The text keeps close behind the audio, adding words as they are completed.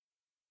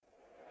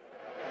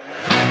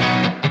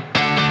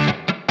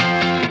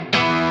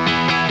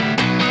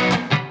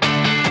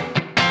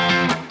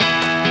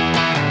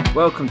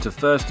Welcome to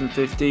First and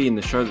 15,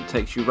 the show that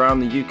takes you around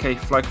the UK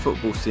flag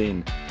football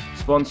scene.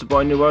 Sponsored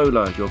by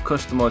Nuola, your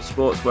customised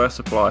sportswear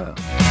supplier.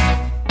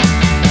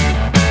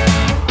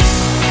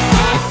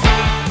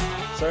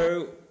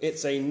 So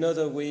it's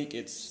another week,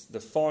 the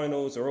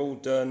finals are all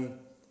done,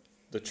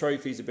 the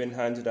trophies have been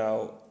handed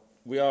out.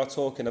 We are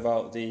talking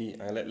about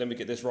let me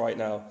get this right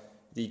now,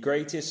 the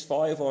greatest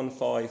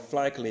 5-on-5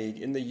 flag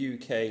league in the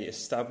UK,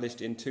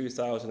 established in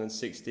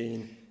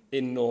 2016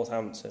 in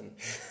Northampton.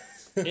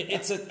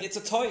 It's a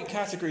tight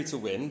category to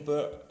win,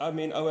 but I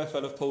mean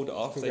OFL have pulled it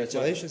off.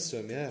 Congratulations to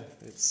them, yeah.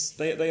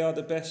 They are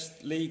the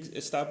best league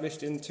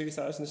established in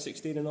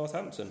 2016 in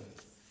Northampton.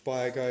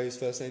 By a guy whose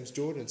first name's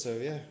Jordan, so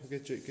yeah,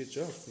 good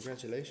job,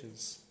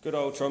 congratulations. Good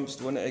old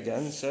Trump's won it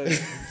again. So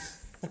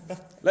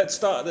let's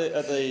start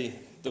at the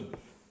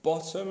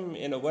bottom.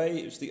 In a way,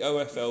 it was the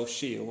OFL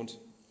Shield.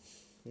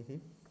 Mm-hmm.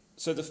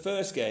 So the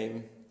first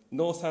game,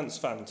 Northants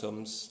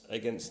Phantoms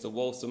against the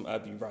Waltham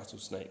Abbey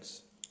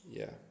Rattlesnakes.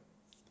 Yeah.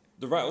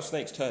 The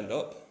Rattlesnakes turned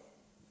up.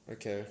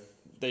 Okay.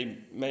 They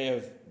may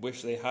have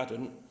wished they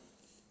hadn't,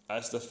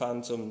 as the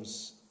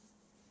Phantoms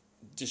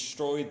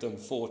destroyed them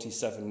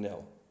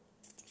 47-0.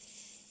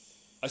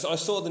 I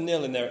saw the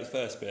nil in there at the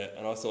first bit,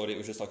 and I thought it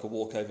was just like a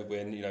walkover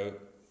win. You know,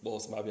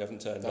 Waltham Abbey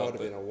haven't turned up. That would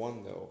have been a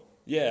 1-0.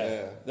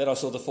 Yeah. Then I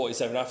saw the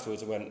 47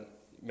 afterwards and went,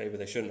 maybe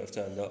they shouldn't have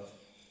turned up.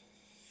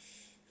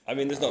 I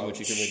mean, there's not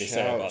much you can really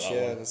say about that one.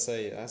 Yeah,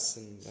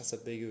 that's a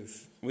big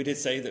oof. We did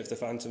say that if the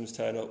Phantoms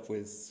turn up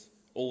with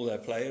all their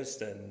players,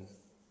 then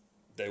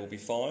they will be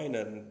fine,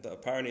 and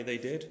apparently they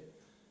did.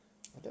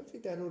 I don't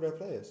think they had all their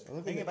players.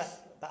 I think about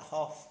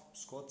half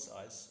squad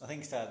size. I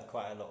think they had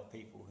quite a lot of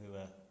people who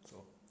were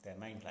sort of their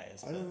main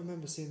players. I don't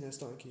remember seeing their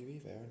starting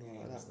QB there.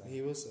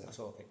 He was there. I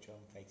saw a picture on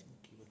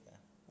Facebook. He was there.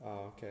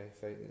 Oh, okay.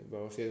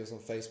 Well, if it was on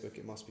Facebook,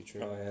 it must be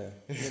true. Oh,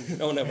 yeah.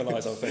 No one ever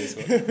lies on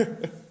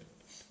Facebook.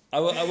 I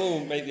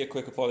will make a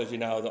quick apology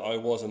now that I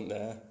wasn't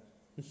there.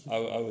 I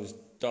was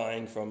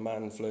dying from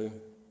man flu,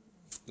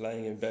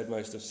 laying in bed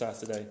most of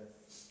Saturday.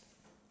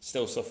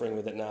 Still suffering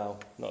with it now.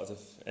 Not as if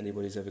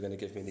anybody's ever going to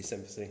give me any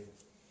sympathy.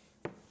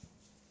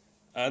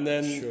 And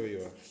then, sure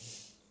you are.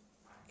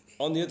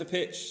 On the other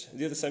pitch,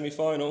 the other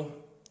semi-final,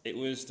 it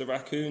was the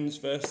Raccoons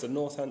versus the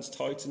Northants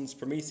Titans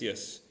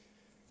Prometheus.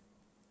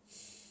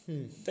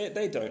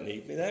 They don't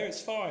need me there,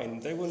 it's fine.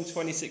 They won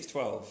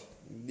 26-12.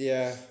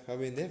 Yeah, I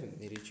mean, they haven't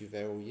needed you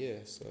there all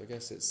year, so I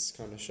guess it's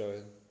kind of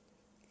showing.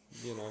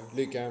 You know,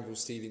 Luke Gamble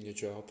stealing your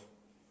job,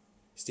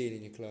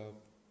 stealing your club,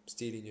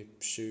 stealing your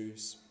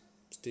shoes,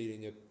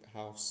 stealing your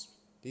house.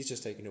 He's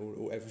just taking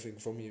everything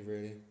from you,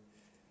 really.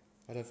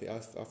 I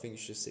think you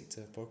should stick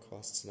to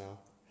podcasts now.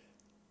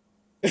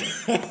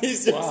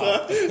 He's just,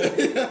 wow.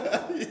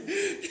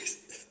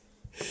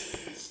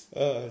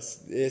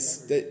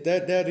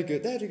 They had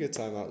a good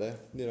time out there.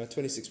 You know,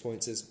 26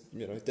 points is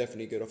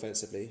definitely good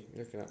offensively.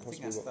 Looking at I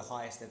think that's the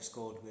highest they've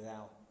scored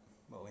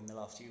in the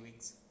last few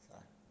weeks. So.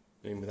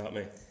 You mean without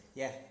me?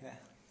 Yeah.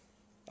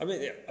 I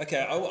mean, okay,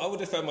 I would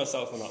defend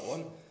myself on that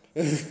one.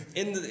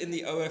 In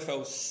the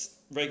OFL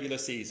regular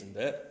season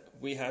bit,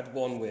 we had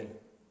one win,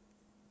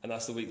 and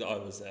that's the week that I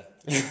was there.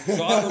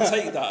 So I will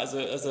take that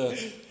as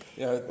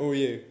a all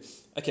you.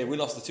 Okay, we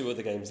lost the two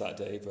other games that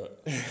day,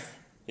 but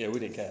we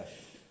didn't care.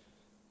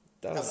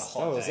 That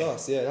was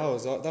us. Yeah, that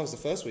was the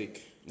first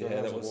week.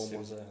 That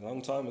was a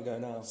long time ago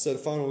now. So the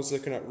final was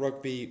looking at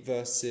Rugby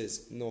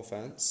versus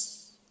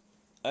Northants.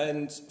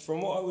 And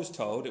from what I was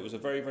told, it was a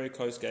very, very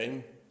close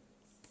game.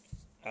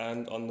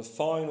 And on the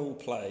final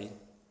play,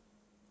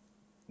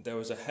 there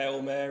was a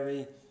Hail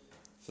Mary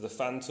for the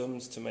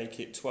Phantoms to make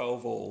it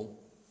 12-all.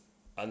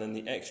 And then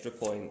the extra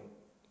point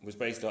was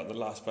basically like the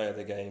last play of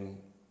the game.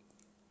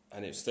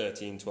 And it's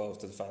 13-12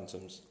 to the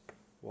Phantoms.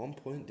 1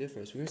 point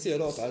difference. We're going to see a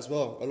lot of that as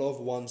well. A lot of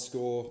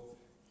one-score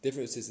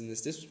differences in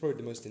this. This was probably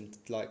the most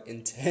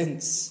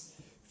intense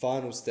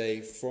finals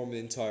day from the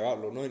entire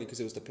Outlaw. Not only because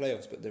it was the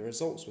playoffs, but the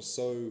results were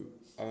so...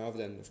 other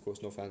than, of course,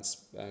 Northants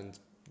and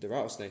the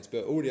Rattlesnakes.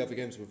 But all the other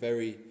games were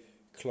very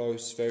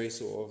close, very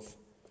sort of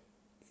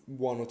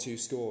one or two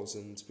scores.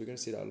 And we're going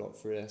to see that a lot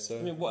for here. So,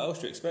 I mean, what else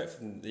do you expect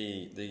from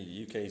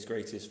the UK's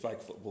greatest flag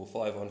football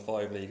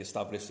 5-on-5 league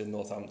established in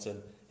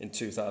Northampton in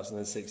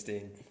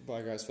 2016? By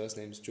a guy's first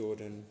name's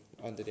Jordan,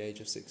 under the height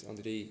of 6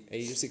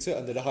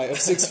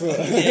 foot.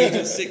 The age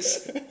of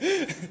 6.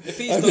 If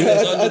he's done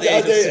this under the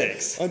age of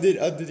 6.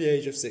 Under the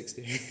age of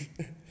 60.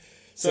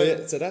 So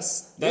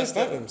that's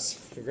Phantoms.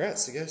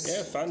 Congrats, I guess.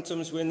 Yeah,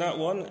 Phantoms win that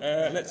one.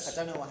 I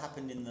don't know what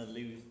happened in the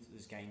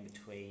losers game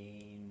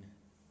between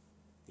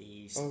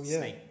the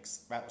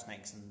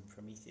Rattlesnakes and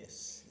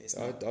Prometheus.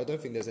 I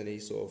don't think there's any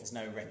sort of... There's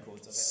no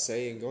records of it.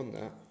 Saying on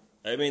that.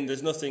 I mean,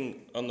 there's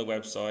nothing on the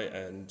website,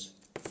 and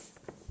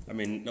I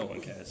mean, no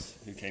one cares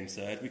who came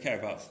third. We care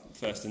about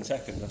first and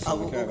second. That's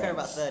we'll care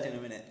about third in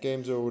a minute.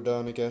 Games are all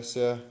done, I guess.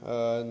 Yeah,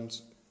 and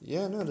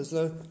yeah, no, there's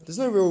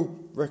no real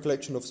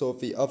recollection of sort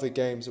of the other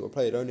games that were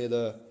played. Only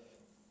the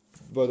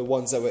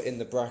ones that were in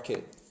the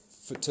bracket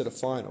to the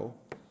final.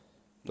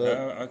 But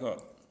no,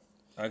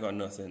 I got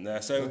nothing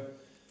there. So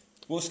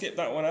we'll skip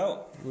that one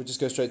out. We'll just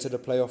go straight to the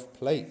playoff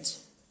plate.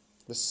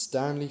 The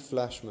Stanley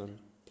Flashman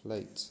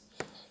Plate.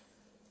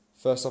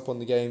 First up on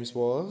the games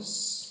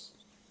was...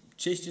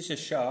 Chichester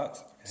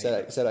Sharks. Say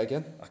that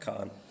again. I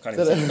can't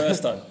even say it the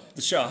first time.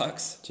 The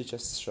Sharks.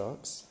 Chichester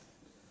Sharks.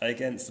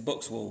 Against the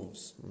Bucks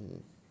Wolves.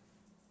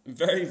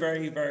 Very,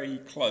 very, very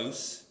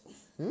close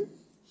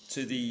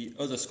to the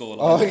other scoreline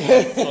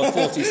of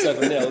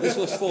 47-0. This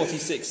was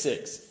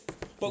 46-6.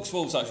 Bucks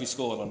Wolves actually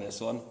scored on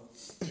this one.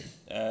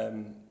 I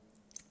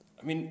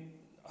mean,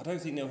 I don't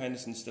think Neil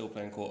Henderson's still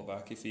playing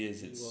quarterback. If he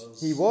is,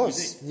 He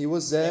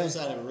was there. He also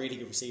had a really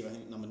good receiver. I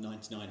think number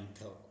 99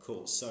 who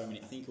caught so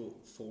many. I think he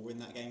caught 4 in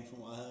that game,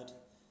 from what I heard.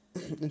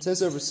 In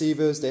terms of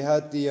receivers, they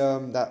had the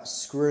that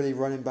squirrely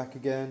running back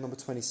again, number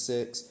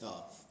 26.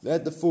 Oh. They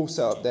had the full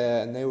setup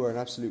there, and they were an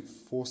absolute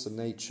force of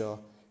nature.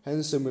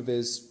 Henderson with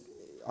his...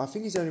 I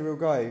think he's the only real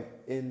guy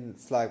in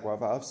flag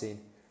that I've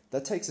seen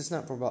that takes a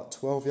snap from about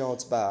 12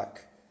 yards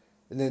back,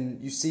 and then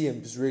you see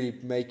him just really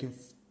making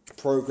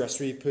progress,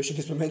 really pushing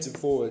his momentum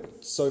forward,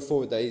 so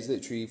forward that he's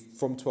literally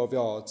from 12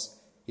 yards,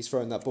 he's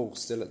throwing that ball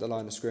still at the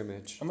line of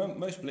scrimmage. I mean,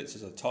 most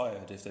blitzers are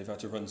tired if they've had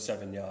to run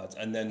 7 yards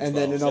and then 12. And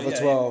then another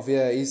 12.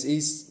 Yeah,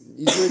 he's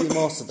really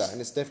mastered that,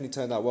 and it's definitely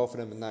turned out well for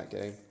them in that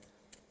game.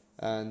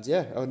 And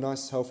yeah, a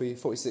nice, healthy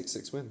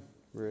 46-6 win,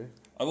 really.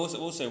 I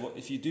also,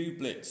 if you do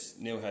blitz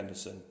Neil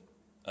Henderson,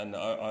 and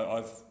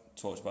I've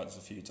talked about this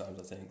a few times,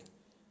 I think,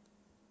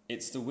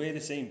 it's the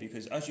weirdest thing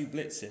because as you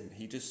blitz him,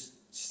 he just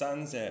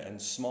stands there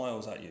and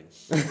smiles at you.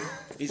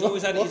 He's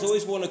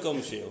always worn a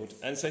gum shield,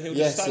 and so he'll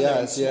just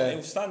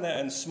he'll stand there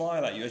and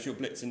smile at you as you're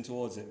blitzing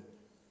towards him,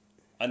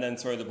 and then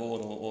throw the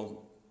ball or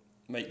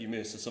make you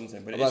miss or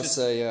something. But unless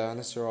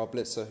you're our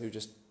blitzer who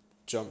just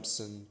jumps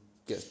and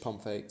gets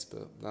pump faked,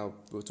 but now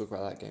we'll talk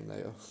about that game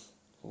later.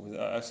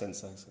 I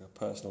sense that's a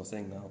personal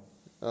thing now.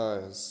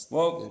 Oh, it's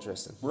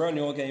interesting. We're on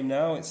your game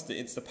now. It's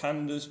the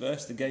Pandas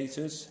versus the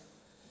Gators.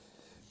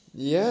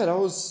 Yeah, that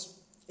was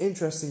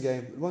interesting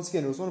game. Once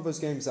again, it was one of those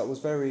games that was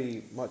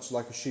very much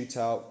like a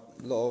shootout,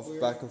 a lot of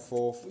back and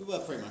forth. We were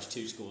pretty much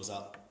 2 scores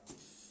up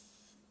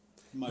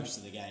most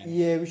of the game.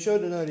 Yeah, we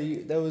showed an early.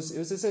 It was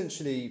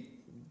essentially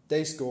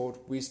they scored,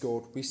 we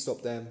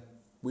stopped them,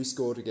 we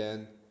scored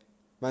again,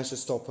 managed to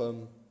stop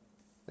them,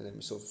 and then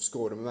we sort of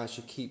scored, and we managed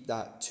to keep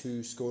that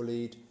 2-score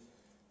lead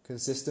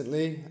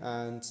consistently.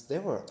 And they're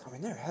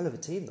a hell of a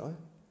team though.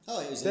 Oh,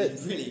 it was a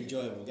really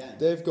enjoyable game.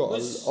 They've got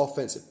an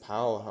offensive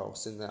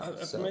powerhouse in that.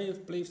 I may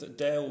have believed that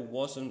Dale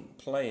wasn't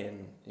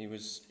playing. He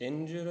was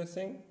injured, I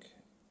think.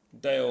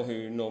 Dale,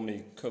 who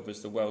normally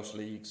covers the Welsh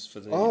leagues for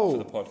the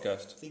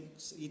podcast. I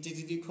think he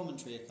did do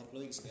commentary a couple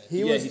of weeks ago.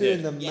 He was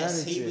doing the managing.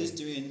 Yes, he was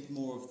doing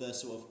more of the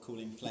sort of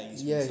calling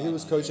plays. Yeah, he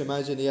was coaching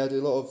managing. He had a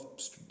lot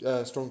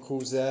of strong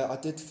calls there. I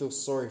did feel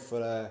sorry for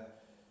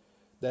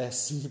their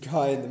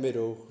guy in the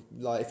middle.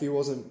 Like if he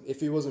wasn't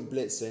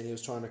blitzing, he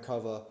was trying to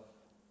cover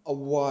a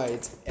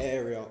wide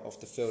area of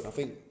the field. I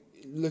think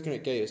looking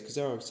at Gators, because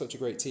they're such a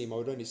great team, I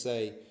would only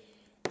say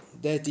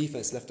their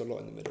defense left a lot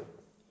in the middle.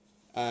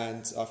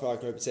 And I feel like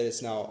I could say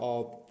this now,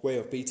 our way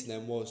of beating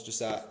them was just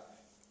that,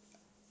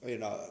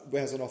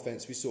 whereas on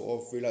offense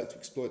we like to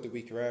exploit the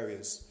weaker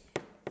areas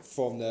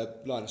from the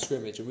line of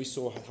scrimmage, and we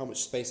saw how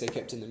much space they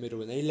kept in the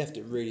middle, and they left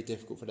it really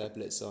difficult for their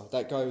blitzer.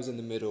 That guy was in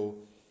the middle.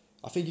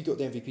 I think he got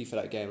the MVP for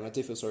that game, and I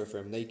did feel sorry for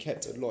him. They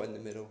kept a lot in the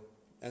middle,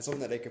 and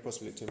something that they could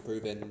possibly look to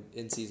improve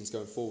in seasons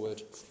going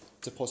forward,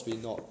 to possibly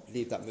not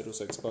leave that middle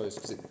so exposed,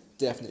 because it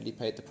definitely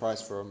paid the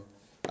price for them,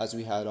 as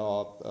we had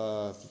our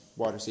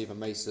wide receiver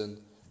Mason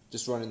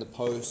just running the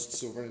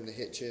posts or running the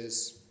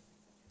hitches,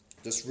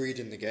 just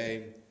reading the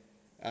game.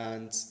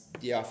 And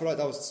yeah, I feel like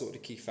that was sort of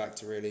the key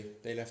factor really.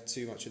 They left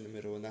too much in the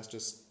middle, and that's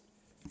just,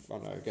 I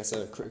don't know, I guess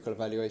a critical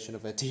evaluation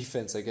of their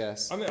defence, I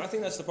guess. I mean, I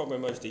think that's the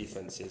problem with most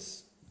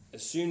defences.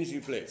 As soon as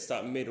you blitz,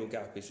 that middle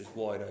gap is just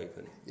wide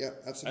open. Yeah,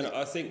 absolutely. And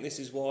I think this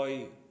is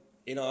why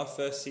in our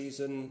first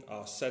season,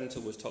 our centre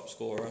was top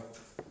scorer.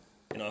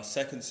 In our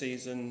second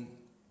season,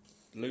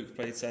 Luke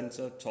played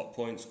centre, top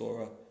point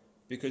scorer.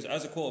 Because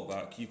as a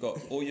quarterback, you've got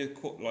all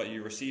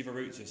your receiver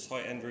routes, your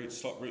tight end routes,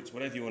 slot routes,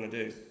 whatever you want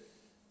to do.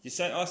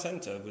 Our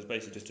centre was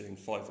basically just doing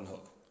 5 and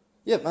hook.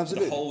 Yeah,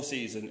 absolutely. The whole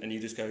season, and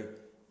you just go,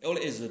 all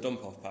it is a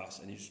dump off pass,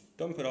 and you just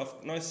dump it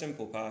off, nice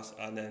simple pass,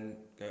 and then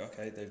go,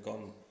 okay, they've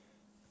gone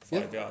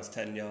 5 yards,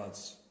 10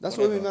 yards. That's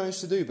whatever. What we managed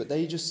to do, but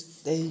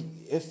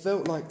it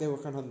felt like they were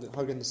kind of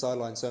hugging the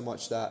sideline so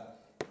much that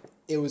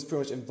it was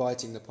pretty much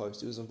inviting the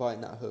post. It was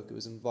inviting that hook. It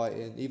was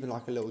inviting even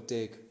like a little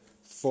dig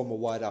from a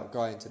wide out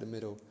guy into the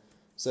middle.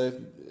 So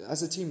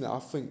as a team that I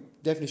think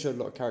definitely showed a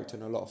lot of character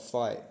and a lot of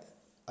fight,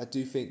 I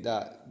do think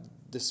that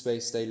the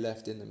space they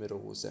left in the middle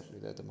was definitely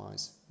their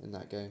demise in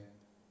that game.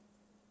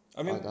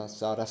 I mean,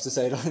 I'd have to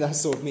say that's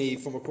sort of me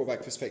from a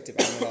quarterback perspective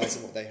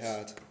analysing what they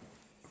had.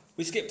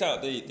 We skipped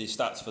out the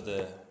stats for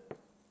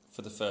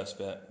the first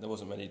bit. There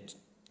wasn't many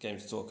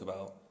games to talk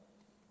about.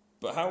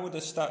 But how were the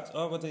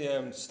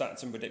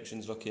stats and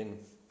predictions looking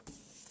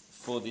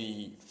for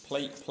the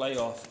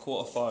playoff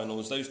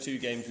quarterfinals? Those 2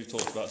 games we've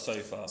talked about so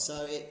far.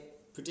 So it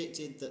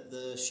predicted that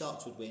the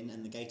Sharks would win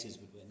and the Gators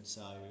would win. So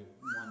 1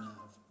 out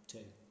of 2.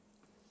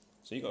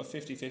 So you got a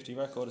 50-50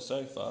 record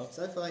so far.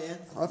 So far, yeah.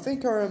 I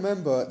think I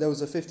remember there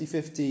was a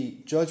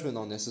 50-50 judgment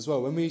on this as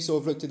well. When we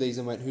sort of looked at these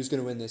and went, who's going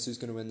to win this, who's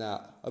going to win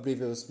that? I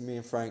believe it was me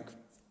and Frank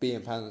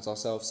being panels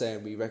ourselves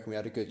saying we reckon we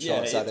had a good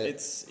chance at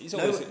it.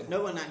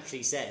 No one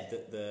actually said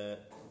that the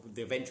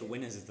eventual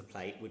winners of the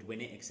plate would win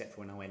it, except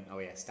for when I went, oh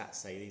yeah, stats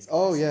say these guys.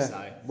 Oh yeah.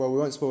 So. Well, we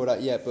won't spoil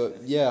that yet,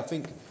 but yeah, I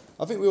think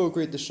we all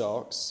agreed the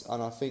Sharks,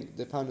 and I think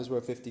the Pandas were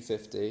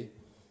 50-50.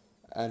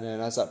 And then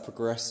as that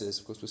progresses,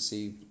 of course, we'll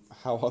see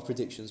how our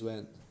predictions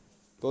went.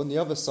 But on the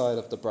other side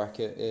of the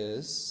bracket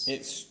is...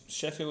 It's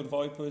Sheffield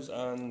Vipers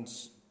and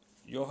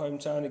your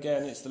hometown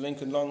again. It's the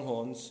Lincoln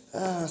Longhorns.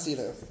 See you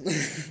later.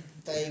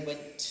 They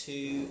went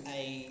to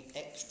a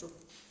extra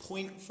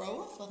point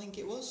throw-off, I think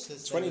it was.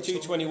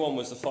 22-21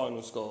 was the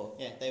final score.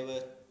 Yeah, they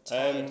were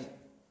tied.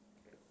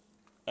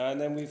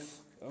 And then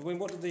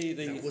what did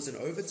That was an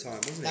overtime,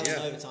 wasn't it? That was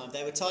an overtime.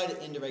 They were tied at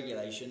the end of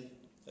regulation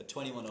at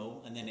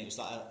 21-all, and then it was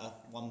like a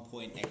 1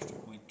 point extra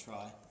point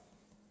try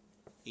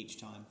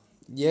each time.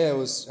 Yeah, it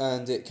was,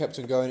 and it kept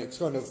on going. It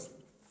kind of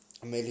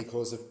mainly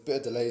caused a bit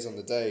of delays on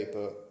the day,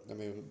 but I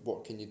mean,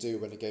 what can you do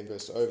when the game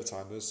goes to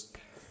overtime? It was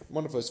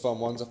one of those fun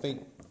ones. I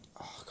think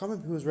I can't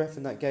remember who was ref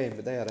in that game,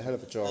 but they had a hell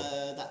of a job.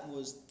 That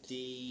was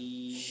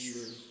the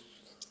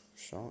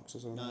Sharks or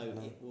something. No,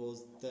 it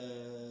was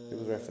the. Who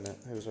was ref in it?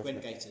 Who was ref in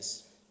Gwent it?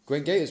 Gators.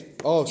 Gwent Gators.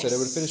 Oh, so they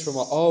would have finished from.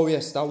 Oh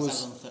yes, that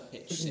was. On the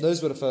pitch,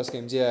 those were the first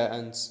games, yeah,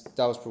 and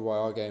that was probably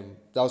our game.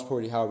 That was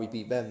probably how we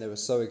beat them. They were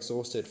so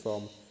exhausted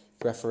from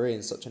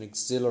refereeing such an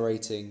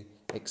exhilarating,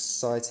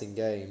 exciting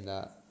game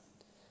that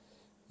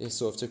it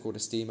sort of took all the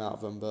steam out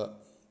of them. But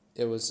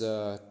it was,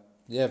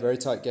 very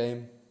tight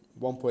game,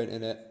 1 point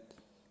in it,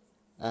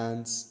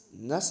 and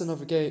that's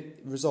another game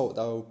result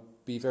that will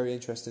be very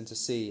interesting to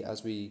see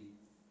as we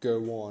go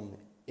on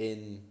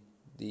in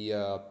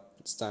the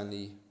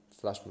Stanley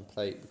Flashman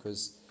Plate,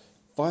 because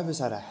Vipers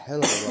had a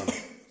hell of a run.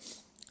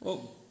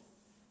 Well,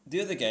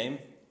 the other game,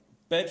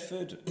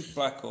 Bedford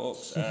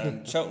Blackhawks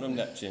and Cheltenham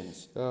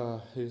Neptunes.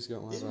 Who's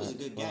got one? This was a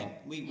good game.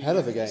 We hell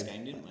of a this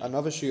game. Didn't we?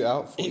 Another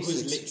shootout. 46. It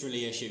was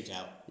literally a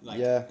shootout. Like,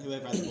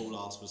 whoever had the ball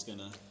last was going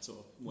to sort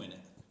of win it.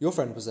 Your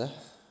friend was there.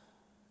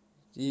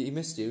 He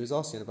missed you. He was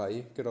asking about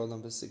you. Good old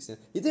number 69.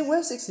 He didn't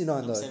wear 69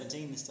 number though.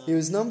 17 this time. He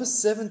was number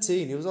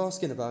 17. He was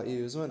asking about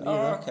you.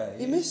 Okay.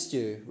 He missed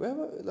you.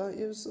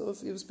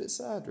 He was a bit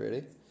sad,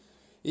 really.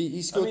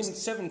 He scored.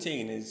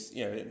 17 is,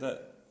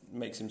 that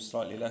makes him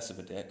slightly less of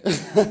a dick.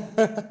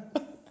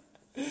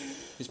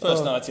 His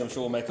personality, I'm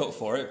sure, will make up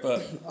for it,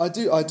 but I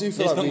do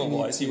feel like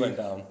number-wise, he went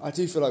down. I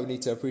do feel like we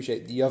need to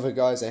appreciate the other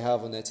guys they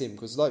have on their team,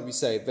 because, like we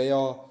say, they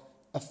are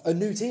a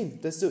new team.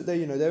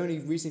 They only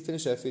recently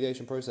finished their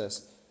affiliation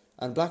process,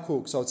 and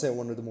Blackhawks, I would say, are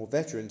one of the more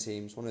veteran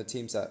teams, one of the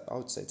teams that I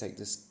would say take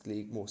this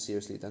league more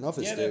seriously than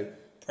others do.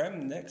 Yeah,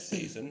 Prem next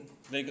season.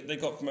 They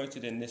got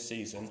promoted in this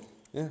season.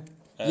 Yeah,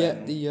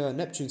 the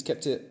Neptunes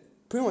kept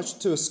it pretty much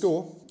to a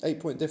score,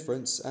 8-point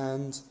difference,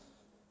 and.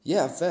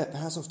 Yeah,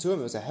 hats off to him.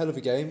 It was a hell of a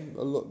game.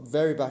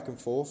 Very back and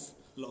forth.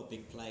 A lot of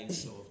big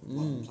plays, sort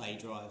of play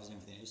drives and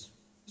everything. It was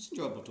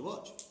enjoyable to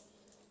watch.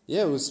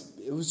 Yeah, it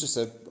was just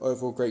an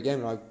overall great game,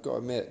 and I've got to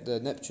admit the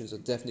Neptunes are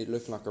definitely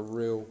looking like a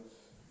real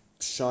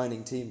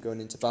shining team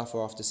going into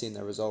Baffa after seeing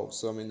their results.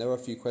 So I mean, there were a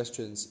few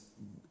questions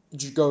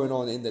going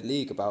on in the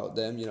league about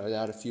them. They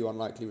had a few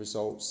unlikely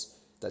results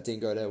that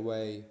didn't go their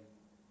way.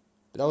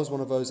 But that was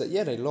one of those that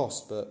they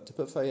lost, but to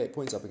put 38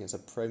 points up against a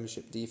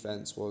Premiership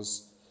defence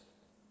was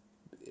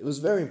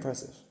very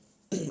impressive.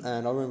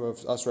 And I remember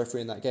us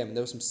refereeing that game, and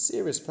there were some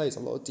serious plays, a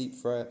lot of deep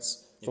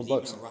threats from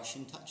both. Even a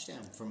Russian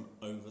touchdown from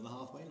over the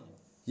halfway line.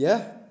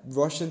 Yeah,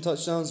 Russian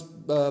touchdowns.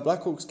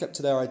 Blackhawks kept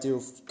to their idea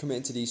of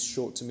committing to these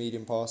short to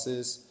medium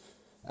passes,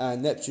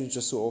 and Neptunes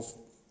just sort of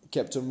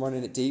kept on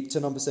running it deep to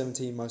number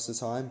 17 most of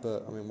the time.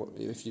 But I mean,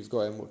 if you've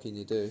got him, what can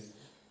you do?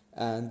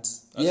 And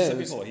as I said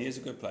before, he is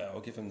a good player.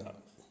 I'll give him that.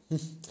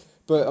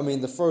 But I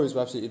mean, the throws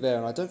were absolutely there,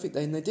 and I don't think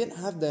they didn't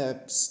have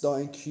their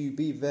starting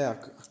QB there.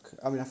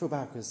 I mean, I feel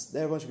bad because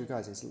they're a bunch of good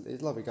guys.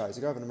 He's lovely guys.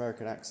 The guy with an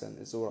American accent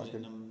is all I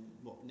can.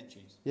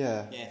 Neptunes?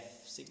 Yeah. Yeah,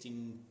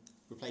 16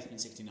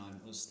 replacement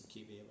 69 was the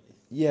QB, I believe.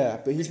 Yeah,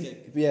 but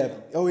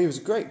he was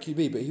a great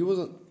QB, but he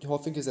wasn't who I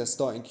think is their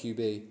starting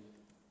QB.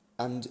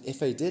 And if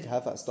they did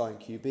have that starting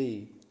QB,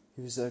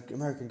 he was an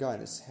American guy,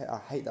 and I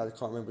hate that I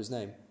can't remember his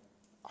name.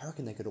 I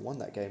reckon they could have won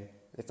that game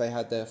if they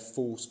had their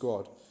full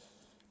squad.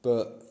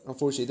 But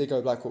unfortunately, they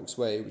go Blackhawks'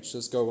 way, which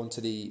does go on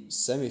to the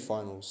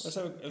semi-finals. Let's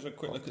have a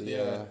quick look at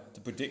the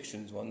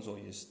predictions ones or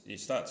your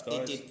stats, guys.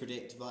 It did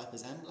predict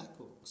Vipers and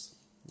Blackhawks.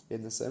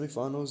 In the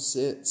semi-finals,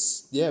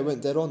 it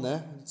went dead on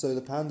there. So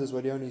the Pandas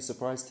were the only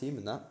surprise team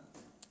in that,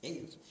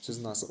 which is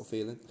a nice little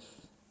feeling.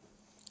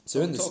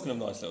 So I'm talking of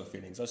nice little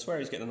feelings. I swear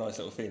he's getting a nice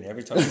little feeling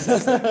every time he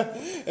says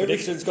that.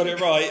 Predictions got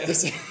it right.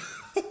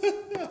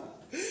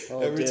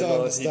 Every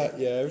time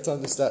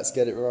the stats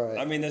get it right.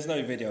 I mean, there's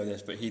no video of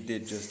this, but he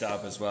did just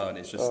dab as well, and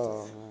it's just.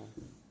 Oh,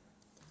 man.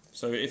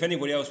 So if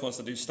anybody else wants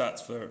to do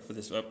stats for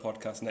this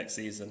podcast next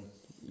season,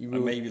 I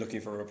may be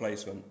looking for a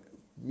replacement.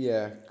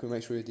 Yeah, can we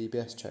make sure your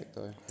DBS checked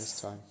though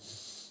this time?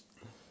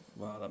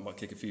 Wow, that might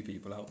kick a few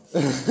people out.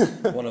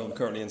 One of them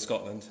currently in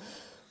Scotland.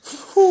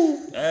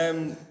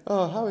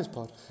 How is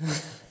Pod?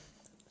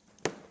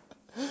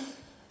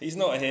 He's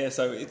not here,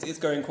 so it's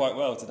going quite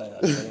well today,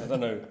 actually. I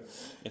don't know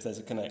if there's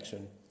a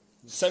connection.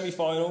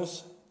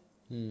 Semi-finals,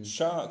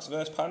 Sharks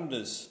versus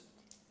Pandas.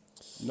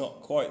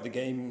 Not quite the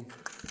game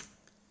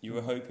you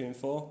were hoping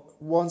for.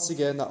 Once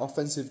again, that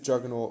offensive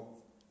juggernaut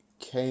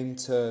came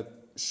to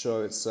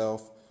show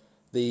itself.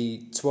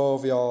 The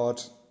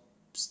 12-yard,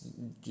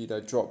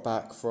 drop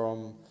back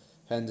from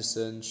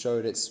Henderson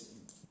showed its,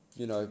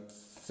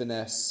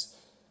 finesse,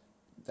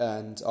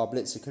 and our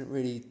blitzer couldn't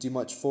really do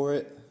much for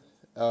it.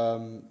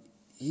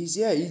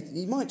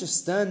 He might just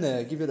stand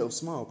there, give you a little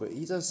smile, but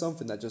he does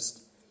something that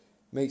just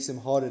makes him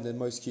harder than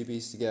most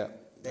QBs to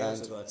get. They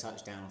also got a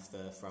touchdown off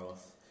the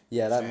throw-off.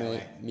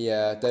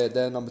 Yeah,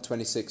 their number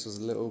 26 was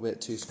a little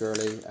bit too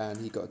squirrely, and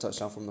he got a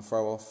touchdown from the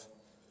throw-off.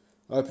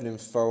 Opening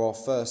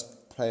throw-off, first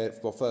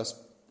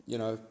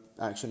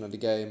action of the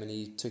game, and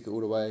he took it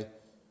all the way.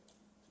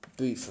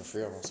 Beat for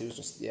 3 of us. He was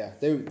just,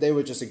 they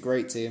were just a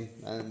great team,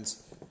 and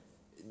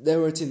they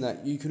were a team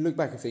that you can look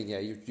back and think,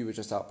 you were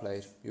just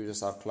outplayed, you were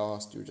just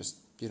outclassed, you were just,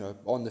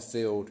 on the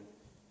field,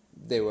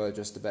 they were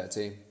just a better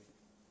team.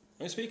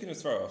 I mean, speaking of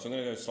throw-offs, I'm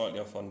going to go slightly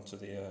off onto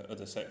the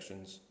other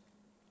sections.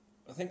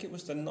 I think it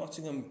was the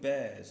Nottingham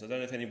Bears. I don't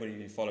know if anybody of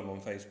you follow them on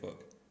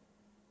Facebook.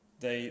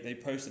 They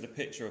posted a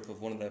picture up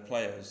of one of their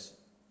players.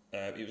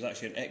 It was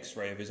actually an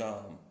X-ray of his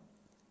arm.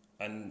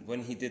 And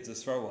when he did the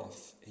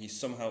throw-off, he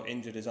somehow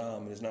injured his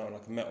arm. There's now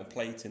like a metal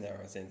plate in there,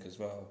 I think, as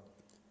well.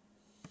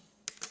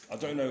 I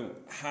don't know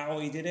how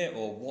he did it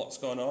or what's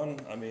gone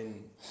on. I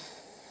mean...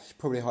 He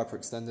probably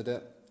hyperextended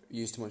it.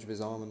 Used too much of his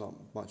arm and not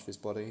much of his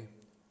body.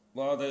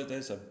 Well,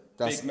 there's a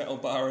big metal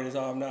bar in his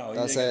arm now.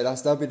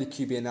 That'll be the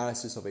QB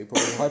analysis of it. He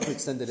probably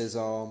hyperextended his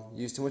arm,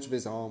 used too much of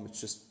his arm,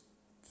 which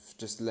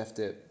just left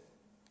it,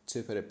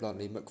 to put it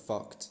bluntly,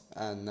 McFucked.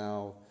 And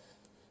now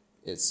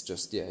it's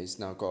just, he's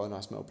now got a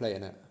nice metal plate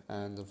in it.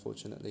 And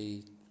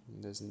unfortunately,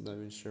 there's no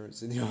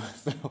insurance in the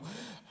IFL.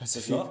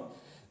 There's not?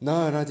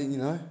 No, didn't you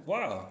know?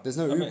 Wow. There's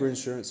no Uber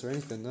insurance or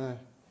anything, no.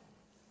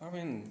 I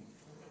mean,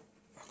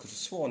 I could have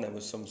sworn there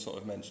was some sort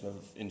of mention of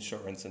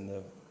insurance in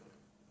the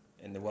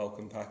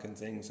welcome pack and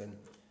things, and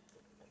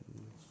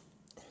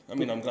I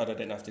mean, I'm glad I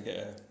didn't have to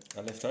get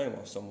a lift home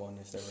off someone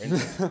if they were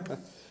injured.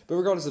 But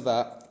regardless of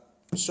that,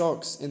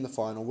 Sharks in the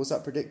final, was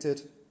that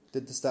predicted?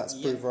 Did the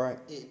stats prove right?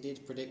 It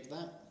did predict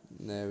that.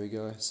 There we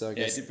go. So I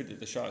guess it did predict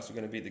the Sharks were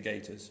going to beat the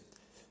Gators.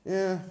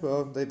 Yeah,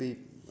 well, they beat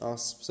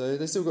us, so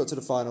they still got to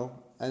the final.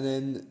 And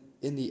then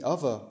in the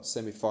other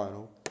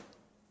semi-final,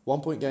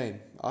 1 point game.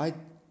 I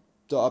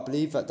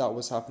believe that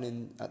was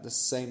happening at the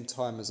same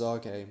time as our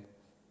game.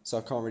 So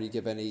I can't really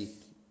give any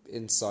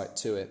insight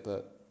to it,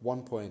 but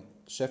 1 point.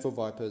 Sheffield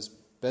Vipers,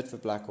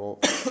 Bedford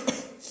Blackhawk,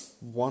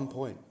 1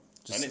 point.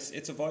 And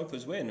it's a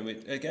Vipers win. I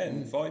mean,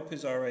 again,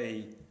 Vipers are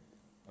I'm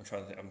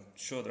trying to think, I'm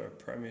sure they're a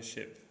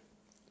Premiership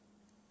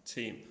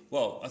team.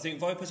 Well, I think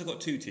Vipers have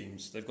got 2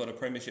 teams. They've got a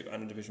Premiership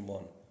and a Division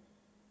 1.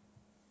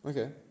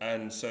 Okay.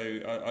 And so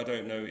I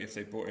don't know if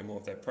they brought in more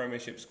of their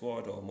Premiership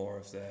squad or more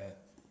of their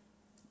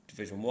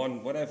Division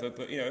 1, whatever,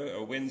 but,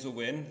 a win's a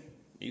win,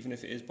 even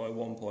if it is by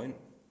 1 point.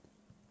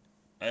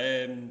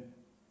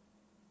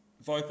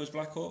 Vipers,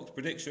 Blackhawks,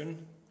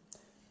 prediction?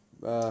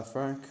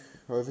 Frank,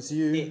 over to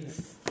you.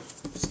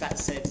 Stats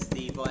said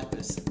the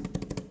Vipers.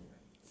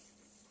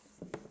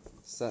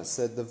 Stats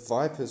said the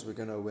Vipers were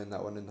going to win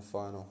that one in the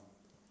final.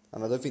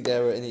 And I don't think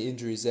there were any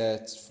injuries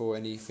there for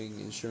anything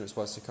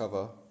insurance-wise to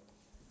cover.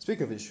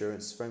 Speaking of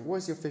insurance, Frank, what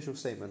is the official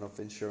statement of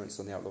insurance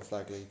on the Outlaw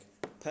Flag League?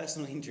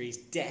 Personal injuries,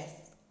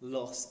 death,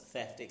 loss,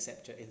 theft,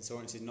 etc.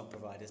 Insurance is not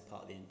provided as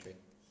part of the entry.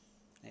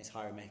 It's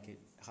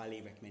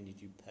highly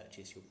recommended you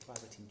purchase your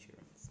private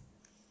insurance.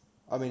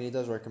 I mean, he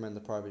does recommend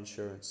the private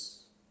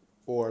insurance.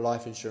 Or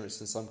life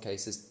insurance in some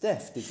cases.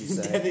 Death, did you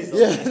say? Death is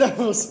that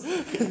was...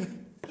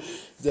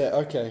 yeah,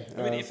 okay.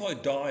 I mean, if I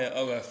die at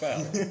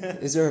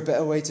OFL... Is there a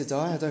better way to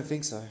die? I don't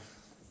think so.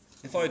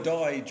 If I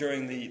die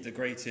during the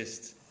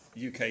greatest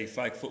UK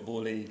flag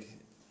football league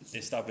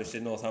established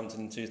in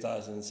Northampton in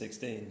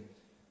 2016...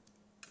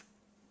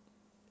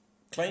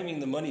 claiming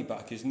the money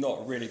back is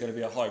not really going to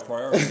be a high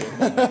priority of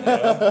mine,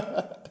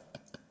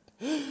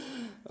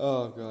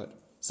 Oh, God.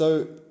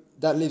 So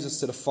that leaves us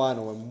to the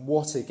final, and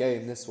what a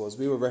game this was.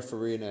 We were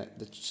refereeing it.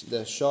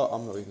 The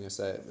I'm not even going to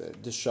say it,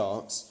 but the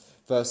Sharks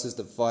versus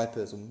the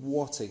Vipers, and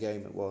what a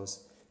game it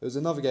was. It was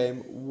another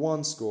game,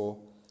 1 score.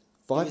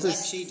 Vipers it was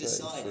actually 33.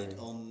 decided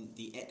on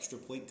the extra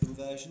point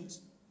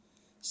conversions.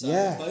 So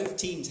both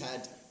teams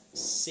had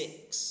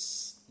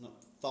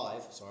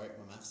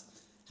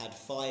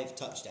 5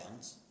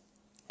 touchdowns.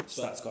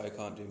 Stats guy who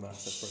can't do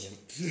maths, that's brilliant.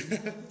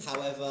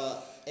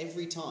 However,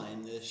 every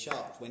time the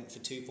Sharks went for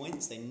 2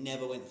 points, they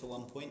never went for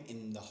 1 point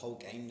in the whole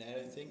game, I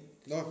don't think.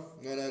 No,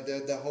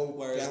 the whole...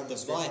 Whereas the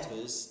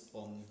Vipers,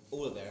 on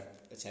all of their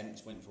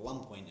attempts, went for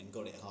 1 point and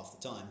got it half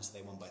the time, so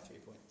they won by 3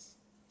 points.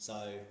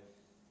 So,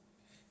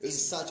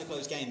 It's such a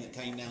close game that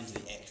came down to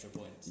the extra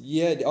points.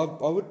 Yeah,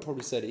 I would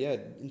probably say that, yeah.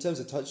 In terms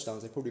of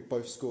touchdowns, they probably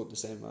both scored the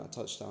same amount of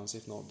touchdowns.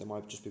 If not, there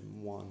might have just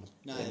been one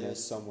No, in it there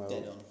was somewhere.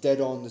 dead on.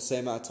 Dead on, the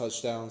same amount of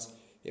touchdowns.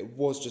 It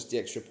was just the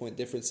extra point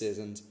differences.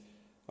 And,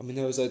 I mean,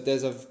 there was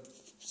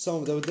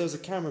a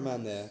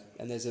cameraman there,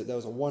 and there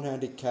was a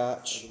one-handed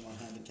catch.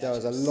 There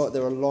was a lot.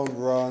 There were long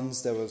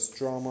runs. There was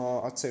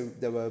drama. I'd say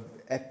there were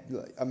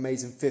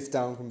amazing fifth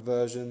down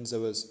conversions. There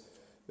was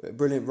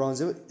brilliant runs.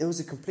 It was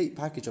a complete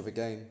package of a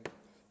game,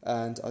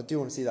 and I do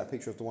want to see that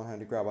picture of the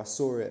one-handed grab. I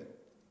saw it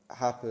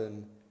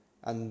happen,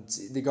 and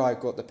the guy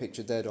got the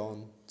picture dead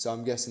on. So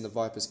I'm guessing the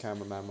Vipers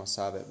cameraman must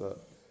have it.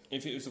 But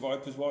If it was the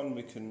Vipers one,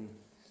 we can.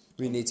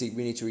 we need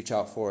to reach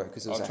out for it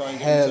because it was I'll a try and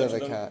get hell in of touch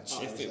a with them.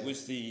 catch. If it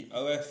was the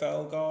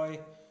OFL guy,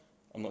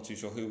 I'm not too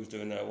sure who was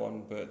doing that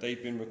one, but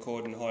they've been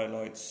recording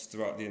highlights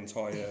throughout the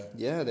entire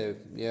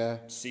Yeah,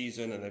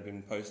 season, and they've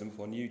been posting them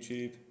on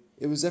YouTube.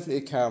 it was definitely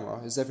a camera.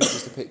 It was definitely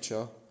just a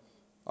picture.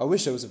 I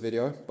wish there was a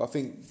video, but I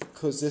think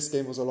because this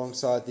game was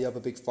alongside the other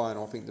big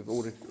final, I think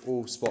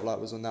all spotlight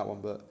was on that one.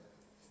 But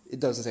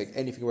it doesn't take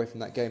anything away from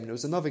that game. And it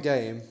was another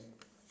game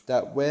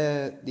that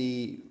where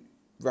the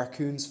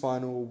Raccoons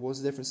final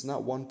was the difference in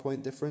that 1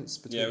 point difference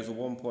between. Yeah, it was a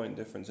 1 point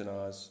difference in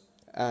ours.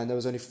 And there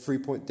was only 3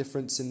 point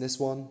difference in this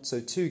one.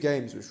 So 2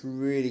 games which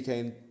really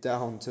came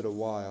down to the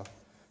wire.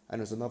 And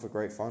it was another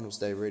great finals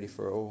day really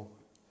for it all.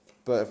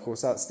 But of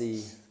course that's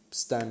the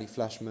Stanley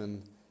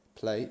Flashman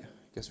plate.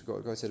 Guess we've got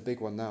to go to the big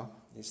one now.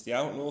 It's the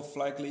Outlaw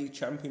Flag League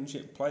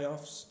Championship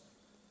playoffs.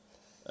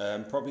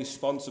 Probably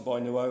sponsored by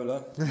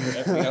Nuola.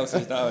 Everything else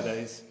is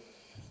nowadays.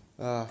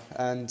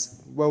 And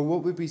well,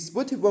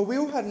 we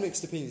all had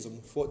mixed opinions on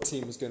what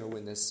team was going to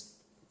win this.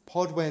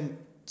 Pod went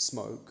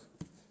Smoke.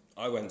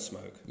 I went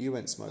Smoke. You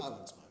went Smoke. I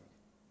won't smoke.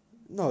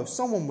 No,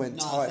 someone went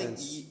No,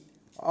 Titans.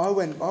 I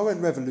went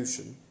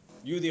Revolution.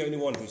 You were the only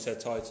one who said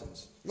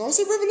Titans. No, I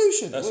said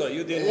Revolution. That's right,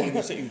 you're the only one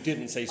who said you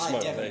didn't say I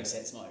Smoke, definitely mate.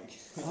 said smoke.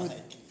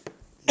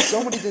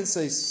 Somebody didn't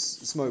say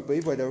Smoke, but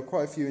either way, there were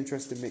quite a few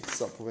interesting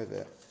mixes up with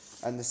it,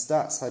 and the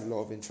stats had a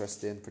lot of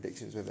interesting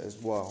predictions with it as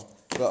well.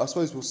 But I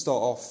suppose we'll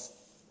start off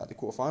at the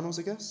quarterfinals,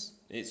 I guess.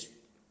 It's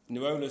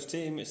Nuola's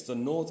team, it's the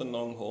Northern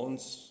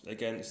Longhorns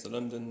against the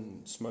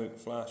London Smoke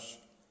Flash.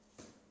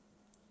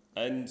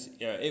 And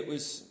yeah, it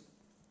was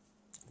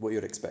What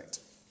you'd expect.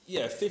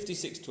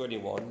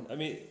 56-21. I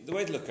mean, the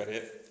way to look at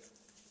it,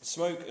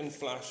 Smoke and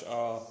Flash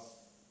are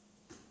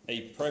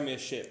a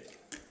Premiership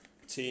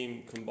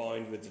team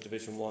combined with the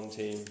Division 1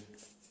 team.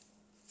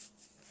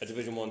 A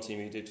Division 1 team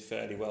who did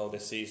fairly well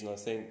this season, I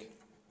think.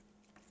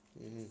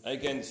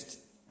 Against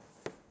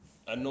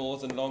a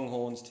Northern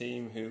Longhorns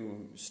team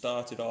who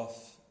started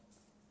off,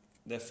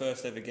 their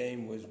first ever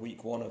game was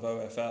week 1 of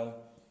OFL.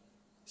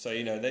 So,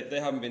 you know, they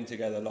haven't been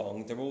together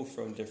long. They're all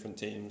from different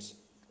teams.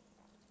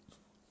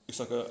 It's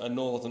like a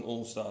Northern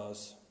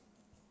All-Stars.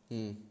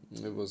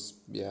 It was,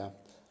 yeah.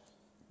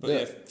 But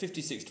yeah,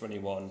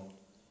 56-21.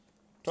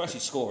 To actually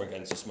score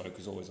against the Smoke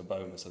is always a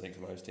bonus, I think,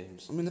 for most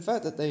teams. I mean, the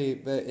fact that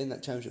they're in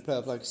that championship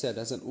playoff, like I said,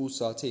 as an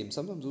all-star team,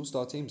 sometimes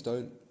all-star teams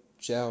don't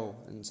gel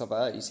and stuff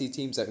like that. You see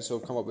teams that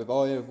sort of come up with,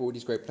 oh yeah, we've all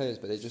these great players,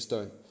 but they just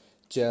don't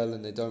gel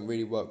and they don't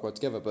really work well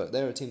together. But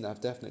they're a team that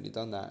have definitely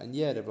done that. And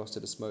yeah, they've lost to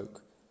the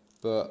Smoke.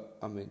 But,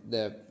 I mean,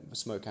 they're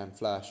Smoke and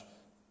Flash.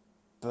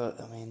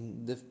 But, I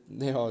mean,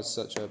 they are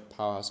such a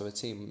powerhouse of a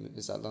team,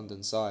 is that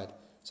London side.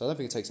 So I don't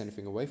think it takes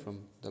anything away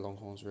from the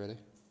Longhorns, really.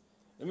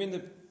 I mean,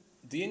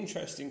 the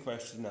interesting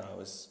question now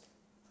is,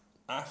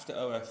 after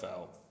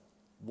OFL,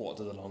 what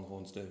do the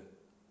Longhorns do?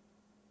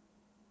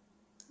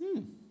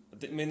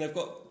 I mean, they've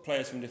got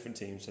players from different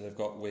teams, so they've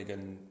got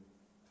Wigan,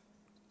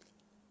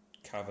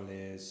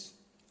 Cavaliers,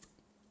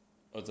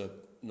 other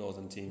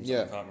northern teams,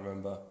 Yeah. I can't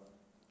remember.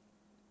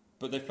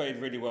 But they've played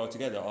really well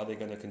together. Are they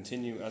going to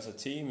continue as a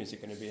team? Is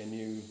it going to be a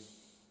new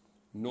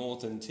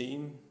northern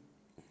team?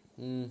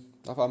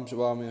 I'm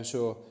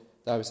sure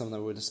that'll be something that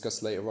we'll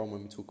discuss later on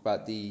when we talk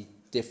about the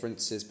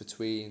differences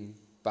between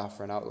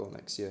Bafra and Outlaw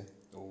next year.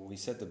 Oh, we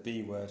said the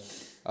B word.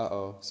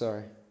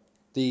 Sorry.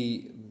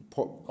 You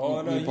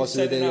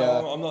said it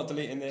now. I'm not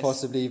deleting this.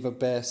 Possibly the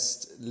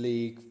best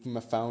league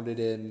founded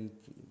in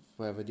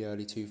whatever the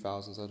early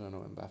 2000s. I don't know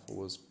when Bafra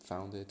was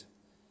founded.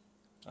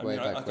 I mean,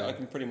 I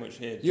can pretty much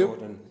hear You're-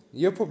 Jordan.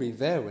 You're probably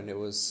there when it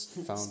was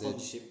founded.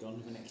 Sponsorship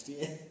gone for next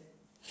year.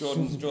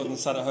 Jordan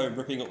sat at home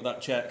ripping up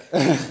that check.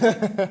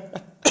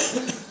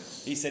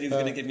 He said he was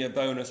going to give me a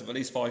bonus of at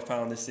least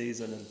 £5 this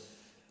season, and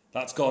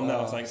that's gone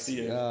now, thanks to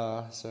you.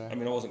 Sorry. I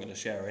mean, I wasn't going to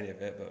share any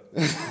of it, but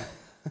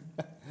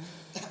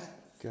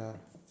God.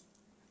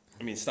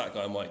 I mean, Stat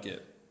Guy might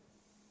get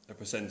a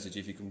percentage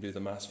if you can do the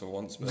maths for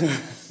once. But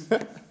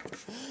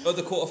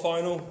other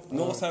quarterfinal: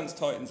 Northants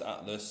Titans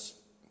Atlas,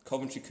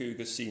 Coventry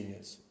Cougars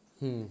Seniors.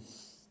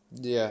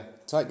 Yeah,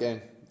 tight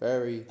game.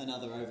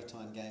 Another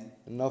overtime game.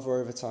 Another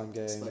overtime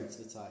game. Spoke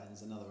to the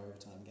Titans, another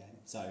overtime game.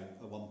 So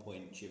a 1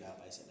 point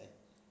shootout basically.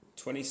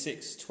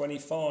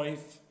 26-25,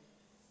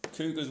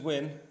 Cougars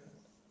win.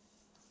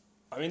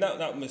 I mean,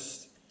 that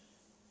must.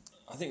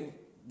 I think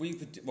we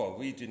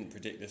didn't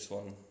predict this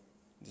one.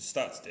 The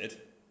stats did.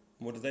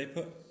 What did they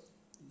put?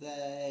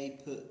 they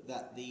put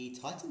that the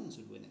Titans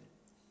would win it.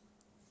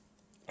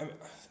 I mean,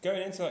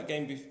 going into that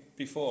game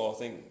before,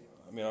 I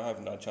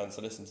haven't had a chance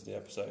to listen to the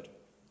episode,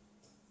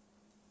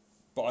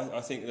 but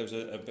I think there was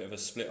a bit of a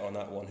split on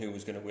that one, who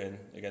was going to win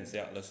against the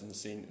Atlas and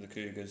the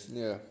Cougars.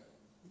 Yeah.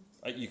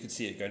 You could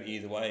see it going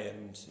either way,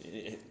 and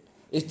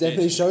it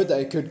definitely showed that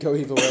it could go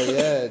either way.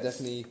 Yeah,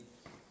 definitely.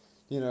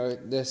 You know,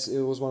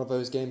 it was one of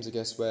those games, I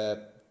guess,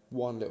 where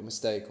one little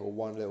mistake or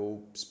one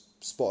little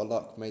spot of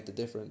luck made the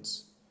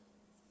difference,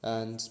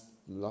 and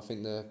I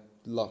think the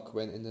luck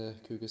went in the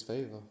Cougars'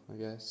 favour. I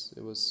guess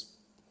it was.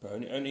 But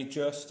only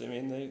just. I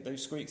mean, they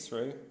squeaked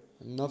through.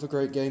 Another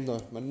great game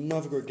though.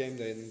 Another great game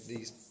though in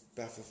these.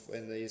 I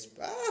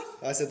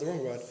said the wrong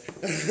word.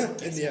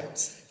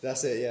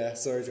 That's it. Yeah,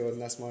 sorry, Jordan.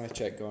 That's my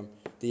check gone.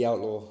 The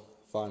Outlaw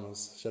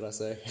finals, should I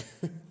say?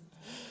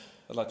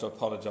 I'd like to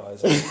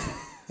apologise to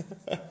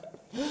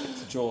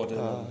Jordan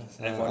and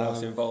everyone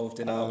else involved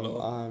in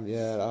Outlaw.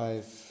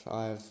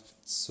 I've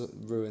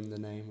ruined the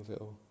name of it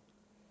all.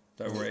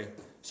 Don't worry.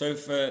 So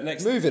for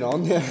moving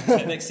on,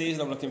 next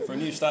season, I'm looking for a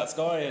new stats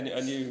guy and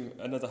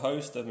another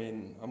host. I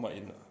mean, I might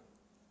even.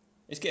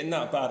 It's getting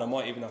that bad. I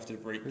might even have to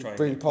bring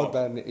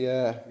Podban.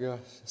 Yeah,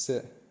 that's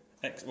it.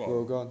 We're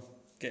all gone.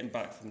 Getting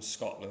back from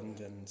Scotland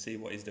and see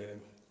what he's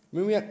doing. I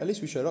mean, at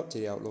least we showed up to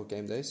the Outlaw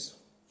game days.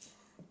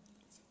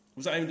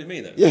 Was that aimed at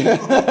me then? Yeah.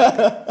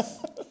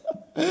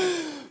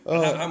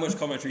 How much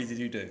commentary did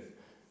you do?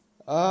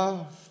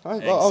 I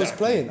was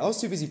playing. I was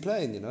too busy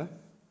playing, you know.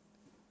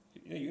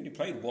 You only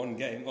played one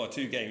game, or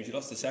 2 games. You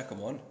lost the second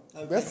one.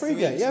 We had 3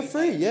 games. Yeah,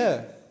 3.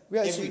 Yeah.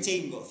 Every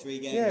team got 3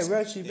 games. Yeah,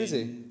 we're actually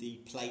busy. In the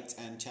plate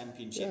and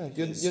championship.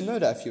 Yeah, you'll know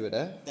that if you were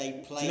there.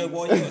 They played. Do you know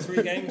why you got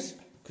 3 games?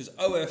 Because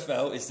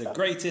OFL is the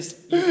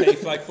greatest UK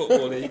flag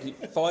football league,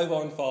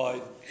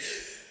 5-on-5,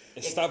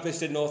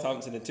 established in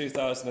Northampton in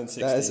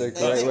 2016. That is a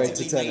great way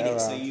to turn it around.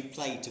 So you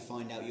played to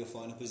find out your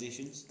final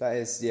positions.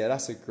 That's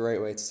a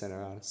great way to turn it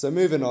around. So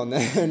moving on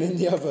then, in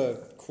the other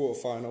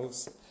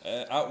quarterfinals.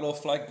 Outlaw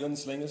Flag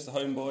Gunslingers, the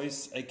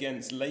homeboys,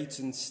 against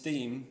Leighton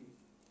Steam.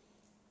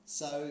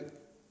 So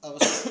I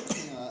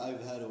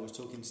overheard or was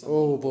talking to someone.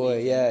 Oh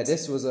boy, yeah,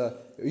 this was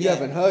you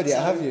haven't heard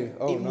yet, have you?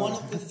 Oh in no. one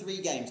of the 3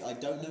 games, I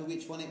don't know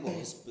which one it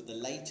was, but the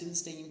Leighton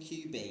Steam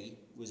QB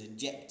was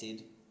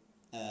ejected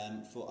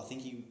for, I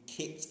think he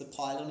kicked the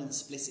pylon and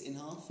split it in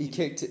half. He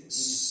kicked it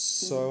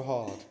so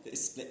hard. It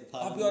split the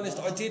pylon. I'll be honest,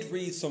 I did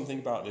read something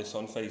about this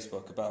on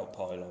Facebook about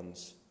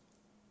pylons,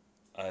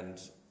 and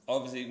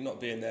obviously not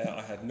being there,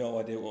 I had no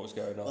idea what was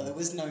going on. Well, there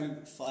was no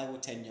 5 or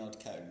 10 yard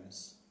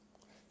cones.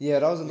 Yeah,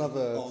 that was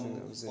another on, thing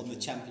that was on the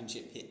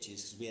championship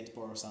pitches, because we had to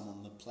borrow some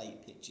on the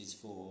plate pitches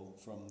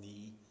from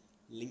the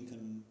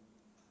Lincoln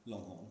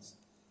Longhorns.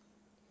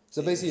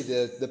 So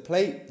basically, the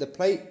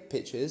plate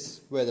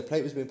pitches where the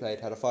plate was being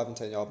played had a 5 and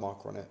 10 yard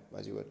marker on it,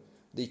 as you would.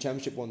 The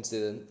championship ones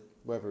didn't,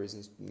 whatever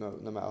reasons, no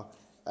matter.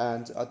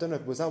 And I don't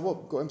know, was that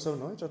what got him so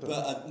annoyed? I don't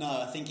know.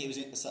 No, I think it was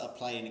a sort of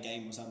play in a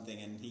game or something,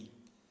 and he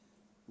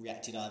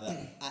reacted either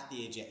at the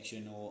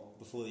ejection or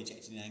before the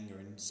ejection in anger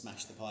and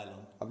smashed the pylon.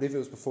 I believe it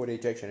was before the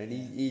ejection, and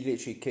he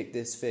literally kicked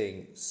this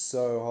thing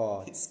so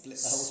hard. It split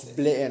the whole thing.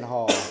 Split in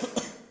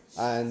half.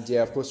 And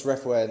yeah, of course,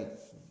 ref went,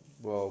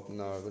 well,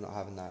 no, we're not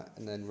having that.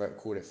 And then ref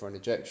called it for an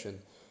ejection.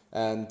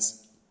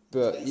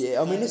 But yeah,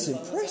 I mean, it's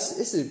impressive.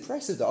 It's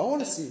impressive that I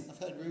want to see. I've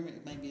heard rumour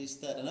it maybe is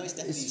 3rd. I know it's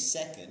definitely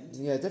 2nd.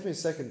 Yeah, definitely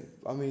 2nd.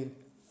 I mean,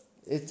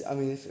 it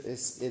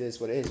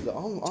is what it is. But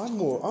I'm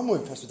more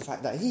impressed with the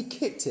fact that he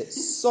kicked it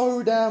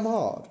so damn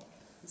hard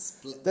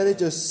that it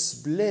just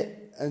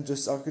split and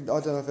just I don't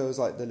know if it was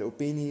like the little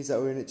beanies that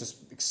were in it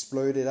just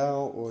exploded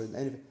out or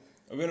anything.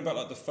 Are we on about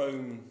like the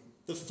foam?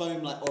 The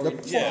foam like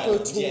orange. The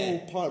proper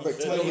tall pipe,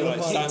 rectangular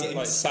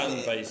like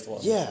sand-based one.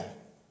 Yeah,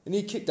 and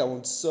he kicked that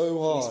one so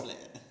hard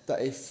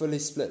that he fully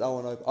split that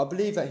one open. I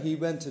believe that he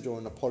went to Joe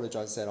and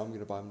apologised, said, "I'm going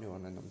to buy him a new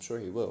one," and I'm sure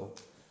he will.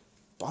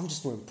 But I'm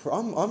just more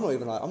I'm not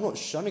even like I'm not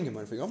shunning him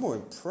or anything. I'm more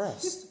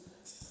impressed.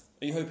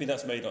 Are you hoping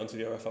that's made it onto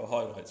the OFL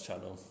highlights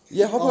channel?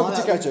 Yeah, I'm hoping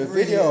to catch a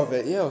video of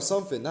it, yeah, or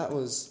something. That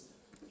was,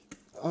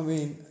 I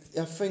mean,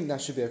 I think that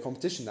should be a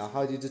competition now.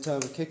 How do you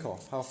determine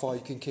kickoff? How far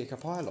you can kick a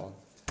pylon?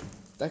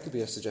 That could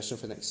be a suggestion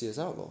for next year's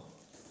Outlaw.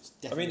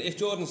 I mean, if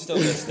Jordan's still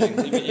listening,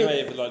 he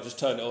may have like just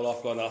turned it all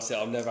off, gone, that's it,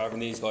 I'm never having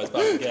these guys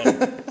back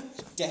again.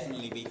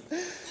 Definitely be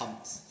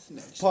pumped.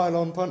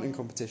 Pylon punting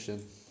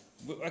competition.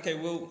 Okay,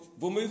 we'll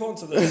move on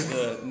to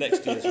the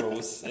next year's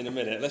rules in a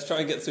minute. Let's try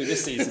and get through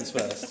this season's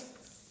first.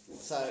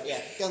 So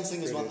yeah,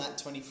 Gunslingers won that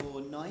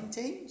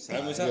 24-19. So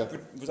and was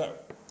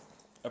that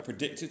a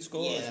predicted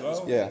score as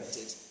well? Yeah,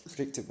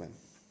 predicted win.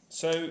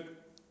 So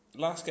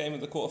last game of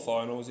the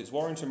quarterfinals, it's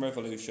Warrington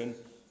Revolution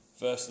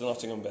versus the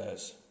Nottingham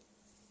Bears.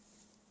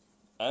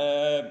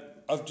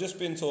 I've just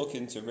been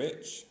talking to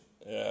Rich.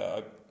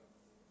 I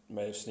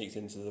may have sneaked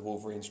into the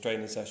Wolverines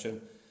training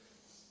session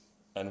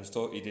and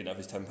he didn't have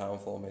his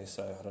 £10 for me,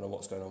 so I don't know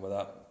what's going on with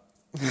that.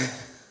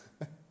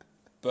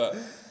 But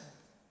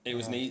it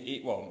was I'm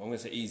going to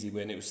say easy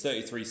win. It was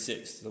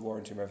 33-6 to the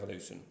Warrington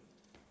Revolution.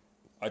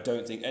 I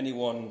don't think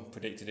anyone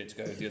predicted it to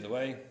go the other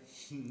way.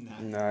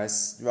 No,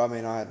 I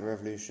mean, I had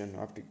Revolution.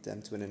 I picked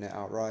them to winning it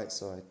outright,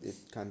 so it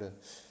kind of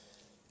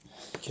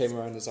came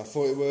around as I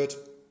thought it would.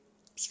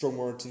 Strong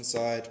Warrington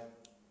side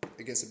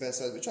against the best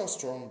side, which are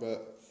strong,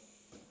 but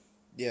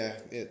yeah,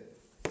 it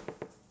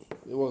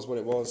was what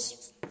it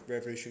was.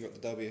 Revolution got the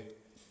W,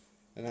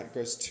 and that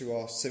goes to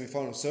our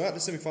semi-finals. So at the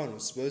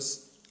semi-finals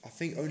was, I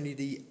think, only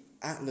the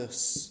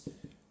Atlas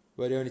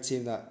were the only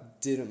team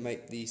that didn't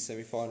make the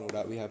semi-final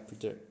that we had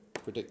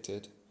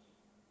predicted,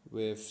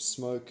 with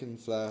Smoke and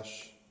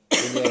Flash.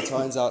 And yeah,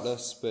 Titans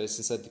Atlas, but it's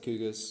instead the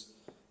Cougars,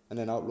 and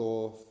then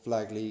Outlaw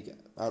Flag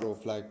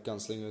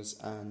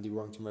Gunslingers, and the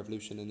Warrington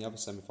Revolution in the other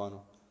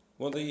semi-final.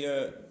 Well,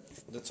 the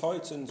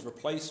Titans'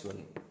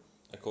 replacement,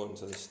 according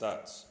to the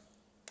stats,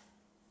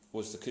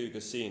 was the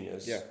Cougars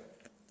seniors. Yeah.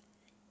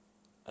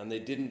 And they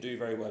didn't do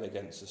very well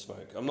against the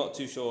Smoke. I'm not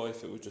too sure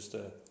if it was just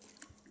a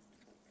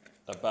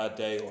bad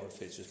day or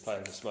if it's just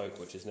playing the Smoke,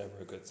 which is never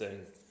a good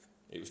thing.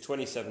 It was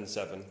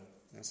 27-7.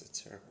 That's a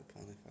terrible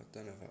pun. I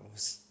don't know if I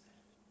was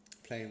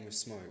playing with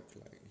Smoke.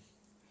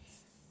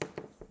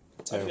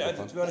 To be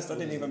honest, I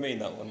didn't even mean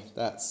that one.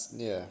 That's,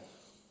 yeah.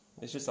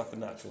 It's just like a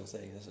natural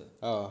thing, isn't it?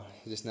 Oh,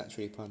 just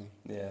naturally punny.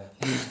 Yeah.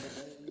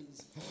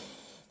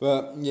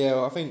 But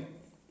yeah, I think,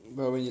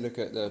 well, when you look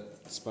at the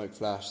Smoke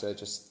Flash,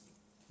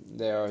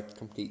 they are a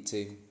complete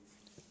team.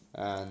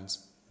 And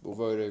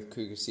although the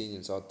Cougar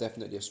Seniors are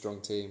definitely a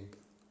strong team,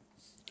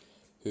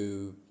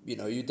 who,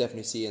 you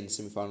definitely see in the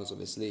semi-finals of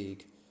this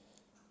league,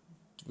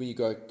 when you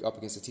go up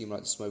against a team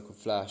like the Smoke or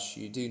Flash,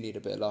 you do need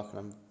a bit of luck,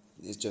 and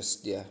it's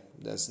just,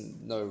 there's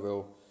no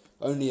real,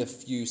 only a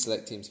few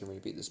select teams can really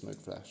beat the Smoke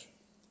Flash.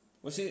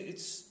 Well, see,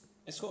 it's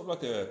sort of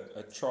like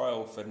a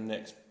trial for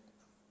next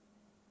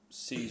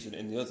season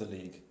in the other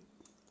league.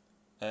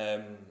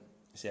 I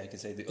can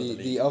say the other league.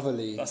 The other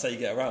league. That's how you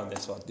get around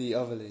this one. The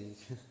other league.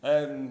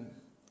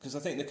 Because I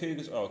think the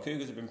Cougars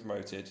have been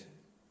promoted.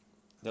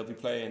 They'll be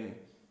playing.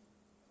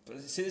 But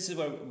see, this is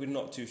where we're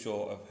not too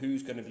sure of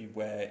who's going to be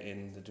where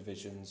in the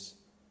divisions.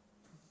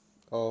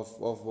 Of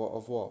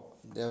what?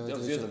 The other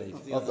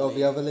league. Of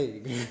the other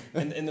league.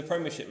 in the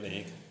Premiership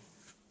League,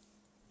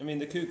 I mean,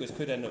 the Cougars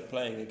could end up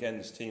playing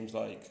against teams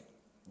like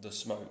the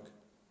Smoke.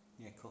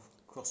 Yeah,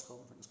 cross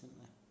conference, couldn't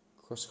they?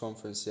 Cross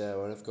conference, yeah.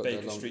 Well, they've got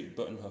Baker Street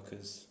Button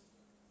Hookers.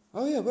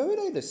 Oh yeah, where were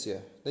they this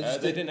year? They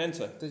didn't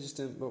enter. They just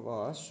didn't.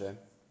 Well, that's a shame.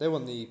 They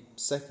won the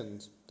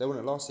second. They won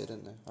it last year,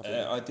 didn't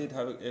they? I did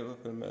have it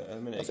up a minute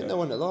ago. I think they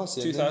won it last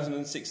year.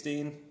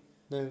 2016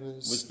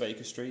 was was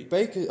Baker Street.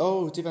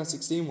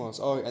 2016 was.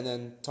 Oh, and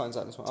then Titans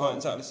Atlas won.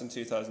 Titans Atlas in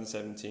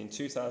 2017.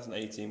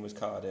 2018 was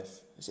Cardiff.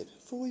 Has it been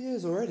 4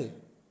 years already?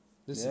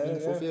 This has been the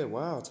Yeah, fourth year.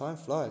 Wow, time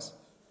flies.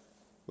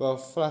 Well,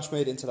 Flash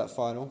made it into that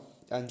final,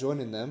 and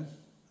joining them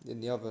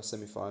in the other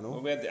semi-final.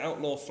 Well, we had the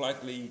Outlaw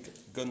Flag League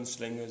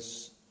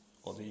Gunslingers,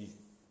 or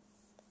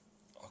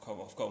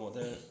I've forgotten what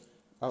they're.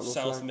 Outlaw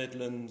South Flag.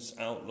 Midlands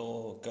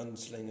Outlaw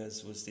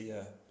Gunslingers was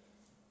the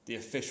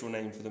official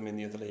name for them in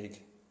the other league.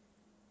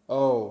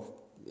 Oh,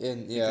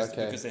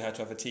 okay. Because they had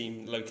to have a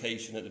team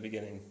location at the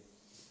beginning.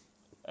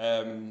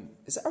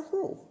 Is that a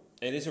rule?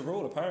 It is a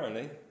rule,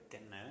 apparently.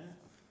 Didn't know.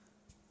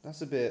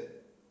 That's a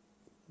bit.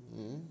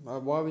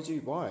 Why would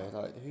you? Why?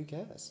 Like, who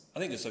cares? I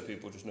think it's so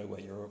people just know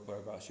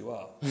whereabouts you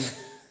are.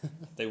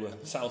 They were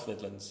South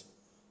Midlands.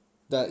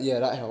 That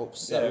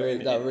helps. Yeah,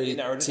 that really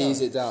narrowed it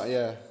teased down. it down.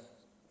 Yeah.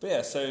 But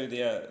yeah, so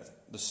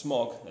the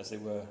Smog, as they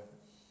were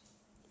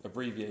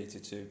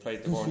abbreviated to,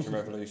 played the Warrington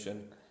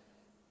Revolution.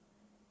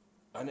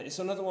 And it's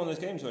another one of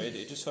those games where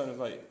it just kind of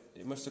like,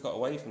 it must have got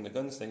away from the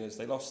Gunslingers.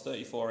 They lost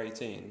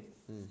 34-18.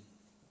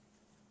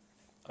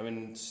 I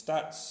mean,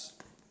 stats...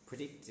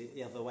 Predict it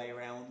the other way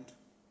around.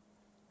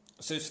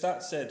 So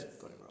stats said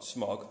Got it wrong.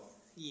 Smog,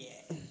 Yeah.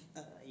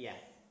 Yeah.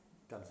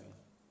 Gunslinger.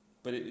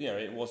 but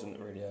it wasn't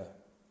really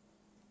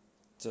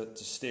to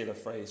steal a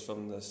phrase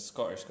from the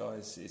Scottish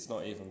guys, it's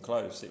not even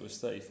close. It was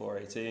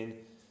 34-18.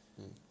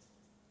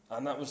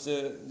 And that was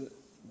the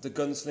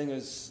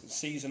Gunslingers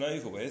season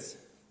over with.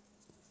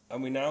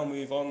 And we now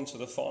move on to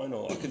the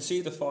final. I can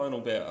see the final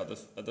bit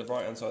at the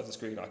right hand side of the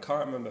screen. I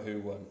can't remember who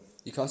won.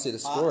 You can't see the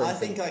score. I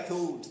think I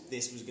called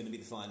this was going to be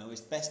the final. It's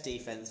best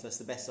defence versus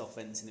the best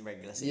offence in the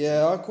regular season.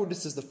 Yeah, I called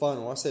this as the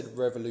final. I said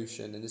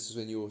Revolution, and this is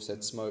when you all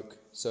said Smoke.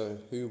 So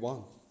who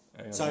won?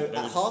 Hang on, So let me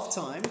at just- half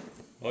time,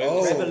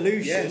 Oh,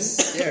 Revolution,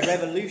 yes, yeah.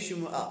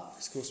 Revolution were up.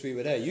 Of course, we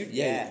were there.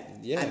 Yeah.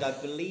 Yeah. And I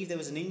believe there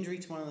was an injury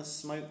to one of the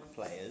Smoke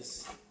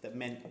players that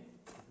meant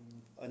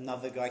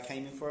another guy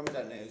came in for him. I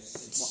don't know.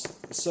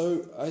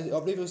 So I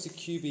believe it was the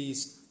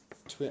QB's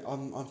twin.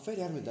 I'm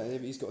fairly adamant that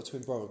he's got a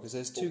twin brother because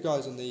there's two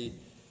guys on the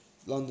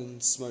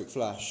London Smoke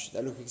Flash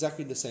that look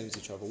exactly the same as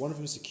each other. One of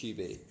them is a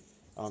QB.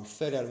 I'm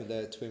fairly adamant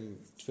they're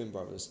twin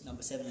brothers.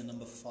 Number 7 and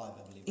number 5,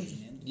 I believe, was in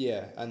the end.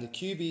 Yeah, and the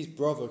QB's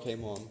brother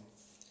came on,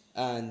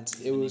 and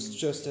it was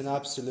just an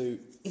absolute.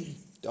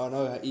 I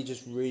know he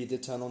just really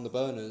did turn on the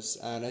burners,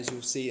 and as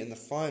you'll see in the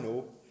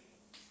final,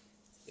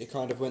 it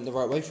kind of went the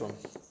right way for him.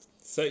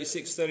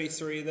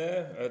 36-33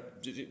 there.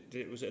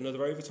 Was it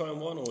another overtime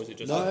one, or was it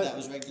just... No, That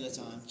was regular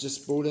time.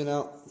 Just balling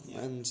out, Yeah.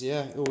 and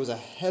yeah, it was a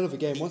hell of a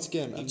game. Once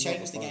again, He another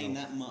changed the final. game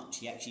that much,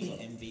 he actually got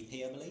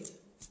MVP, I believe.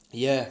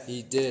 Yeah,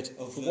 he did.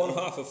 Of For the- one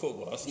half of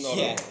football, that's not...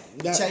 Yeah, he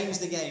That- changed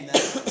the game that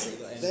much, so he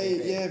got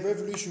MVP.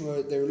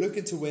 Revolution they were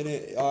looking to win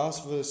it. I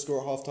asked for the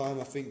score at half time.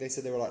 I think they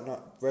said they were like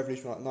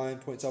Revolution were like 9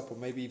 points up, or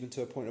maybe even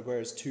to a point of where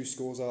it's 2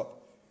 scores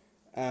up.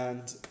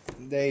 And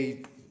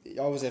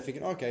I was there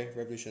thinking, okay,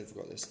 Revolution have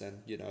got this.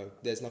 Then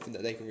there's nothing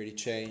that they can really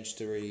change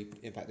to really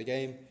impact the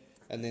game.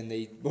 And then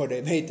they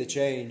made the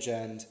change,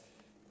 and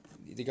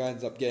the guy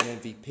ended up getting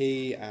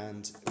MVP,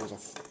 and it was a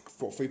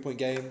 3-point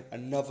game,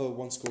 another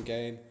 1-score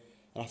game.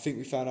 And I think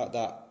we found out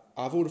that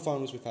out of all the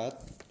finals we've had,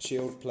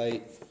 Shield,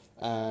 Plate,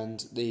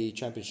 and the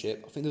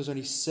Championship, I think there was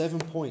only 7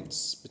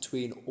 points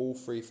between all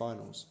 3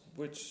 finals.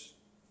 Which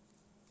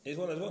is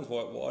one of those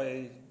ones.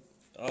 Why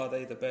are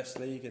they the best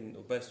league and the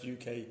best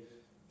UK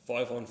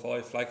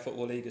 5-on-5 flag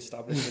football league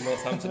established in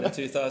Northampton in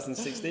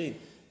 2016?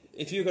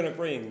 If you're going to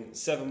bring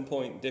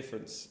 7-point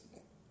difference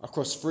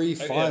Across 3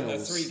 yeah,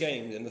 finals. 3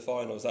 games in the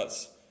finals,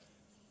 that's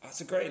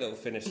a great little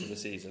finish to the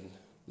season.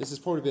 This has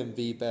probably been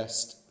the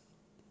best.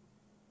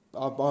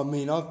 I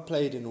mean, I've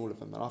played in all of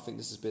them, and I think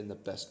this has been the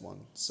best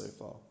one so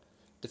far.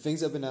 The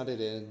things that have been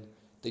added in,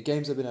 the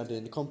games that have been added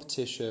in, the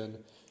competition.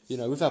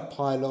 We've had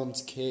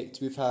pylons kicked,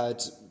 we've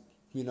had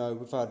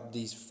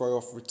these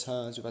throw-off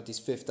returns, we've had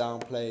these 5th down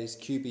plays,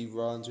 QB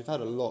runs. We've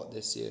had a lot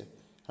this year,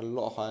 had a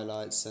lot of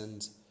highlights,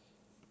 and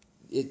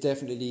it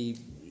definitely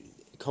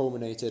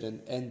culminated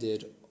and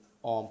ended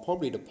on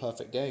probably the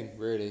perfect game,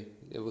 really.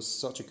 It was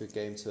such a good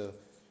game to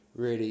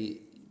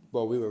really...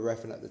 Well, we were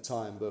reffing at the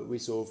time, but it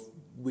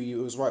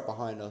was right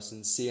behind us,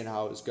 and seeing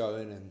how it was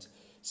going and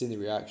seeing the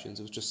reactions,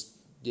 it was just,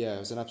 it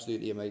was an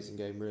absolutely amazing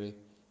game, really.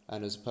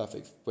 And it was a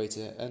perfect way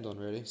to end on,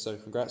 really. So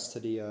congrats to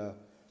the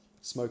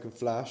Smoke and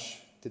Flash.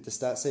 Did the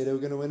stats say they were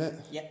going to win it?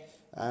 Yep.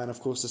 And of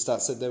course the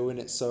stats said they would win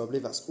it, so I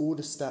believe that's all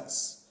the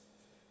stats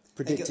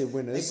predicted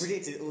winners. They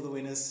predicted all the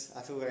winners.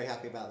 I feel very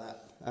happy about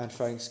that. And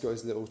Frank's got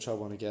his little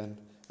chub on again.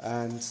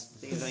 And I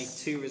think there's only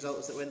 2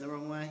 results that went the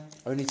wrong way.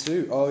 only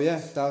 2. Oh yeah,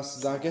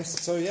 I guess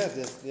so.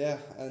 Yeah.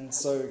 And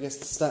so I guess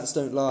the stats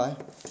don't lie.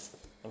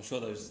 I'm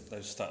sure those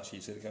stat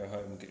sheets are going to go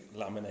home and get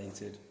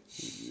laminated.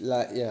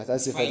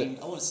 That's if Framed.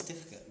 I want a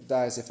certificate.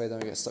 that is if they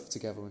don't get stuck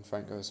together when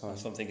Frank goes home.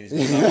 That's something he's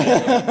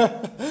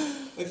laminated.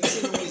 Well, if you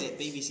see what is it,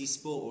 BBC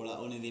Sport or like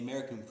one of the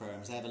American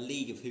programs, they have a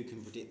league of who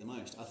can predict the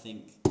most. I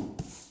think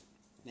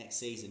next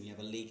season you have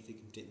a league of who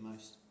can predict the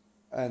most.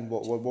 And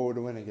what would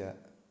the winner get?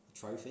 A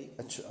trophy.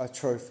 A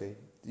trophy.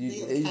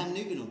 You got Cam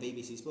Newton on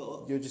BBC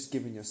Sport. You're just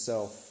giving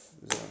yourself.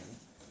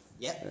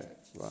 Yep.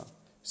 Yeah, wow.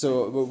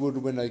 So would the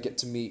winner get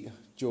to meet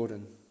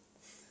Jordan?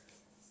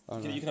 I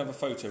don't know. You can have a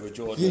photo with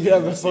Jordan. You can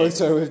have a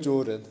photo with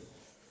Jordan.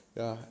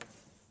 Yeah.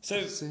 So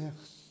yeah,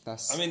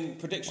 that's. I mean,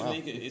 prediction Wow.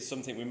 league is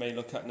something we may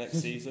look at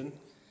next season.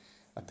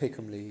 A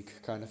pick'em league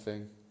kind of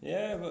thing.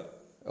 Yeah,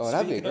 but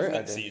That'd be a speaking of great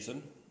next idea.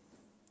 season,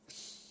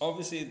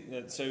 obviously,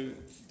 so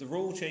the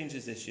rule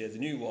changes this year. The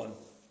new one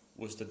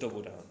was the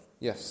double down.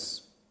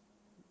 Yes.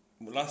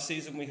 Last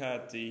season we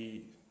had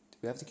the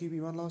Did we have the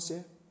QB run last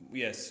year?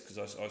 yes, because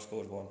I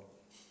scored one.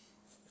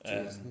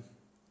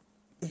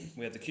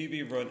 We had the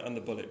QB run and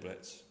the bullet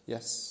blitz.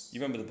 Yes.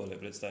 You remember the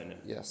bullet blitz, don't you?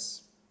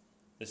 Yes.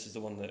 This is the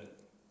one that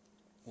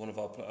one of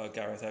our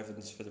Gareth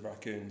Evans for the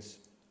Raccoons.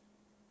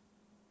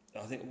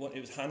 I think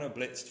it was Hannah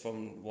blitzed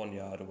from 1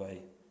 yard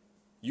away.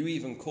 You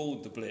even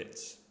called the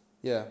blitz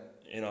Yeah.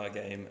 in our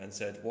game and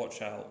said,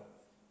 "Watch out!"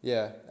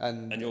 Yeah.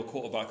 And And your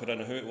quarterback, I don't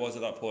know who it was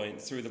at that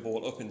point, threw the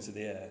ball up into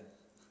the air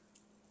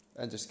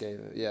just gave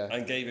it. Yeah.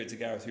 and gave it to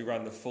Gareth, who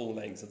ran the full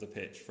length of the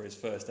pitch for his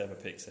first ever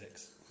pick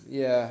 6.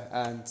 Yeah,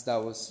 and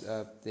that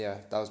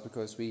was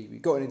because we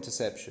got an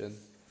interception,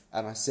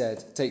 and I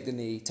said, take the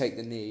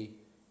knee.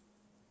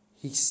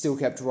 He still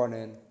kept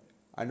running,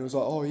 and it was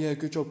like, oh yeah,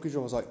 good job. I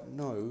was like,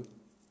 no,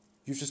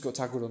 you've just got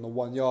tackled on the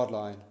 1 yard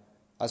line,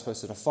 as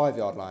opposed to the 5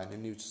 yard line,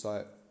 and he was just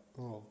like,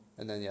 oh,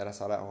 and then that's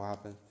how that all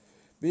happened.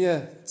 But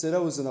yeah, so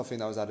that was another thing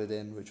that was added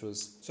in, which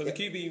was So the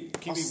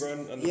QB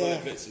run and the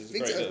bullet blitz is a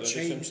great little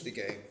addition. the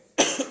game,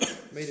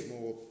 made it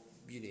more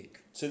unique.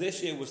 So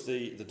this year was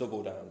the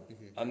double down,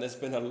 and there's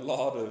been a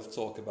lot of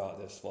talk about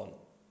this one.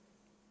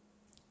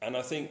 And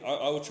I think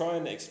I will try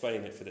and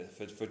explain it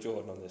for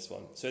Jordan on this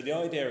one. So the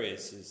idea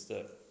is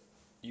that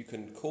you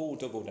can call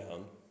double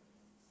down,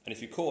 and if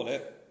you call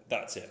it,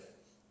 that's it.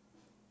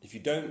 If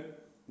you don't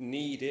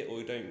need it or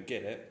you don't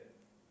get it,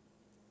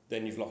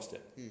 then you've lost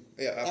it.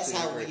 Yeah, That's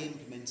how we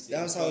implemented it.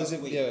 That's how first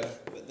it was, week, yeah.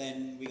 But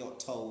then we got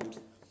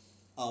told,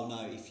 oh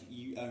no, if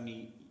you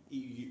only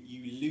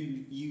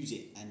use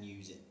it and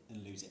lose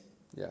it.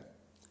 Yeah.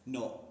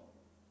 Not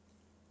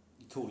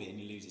you call it and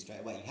you lose it straight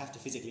away. You have to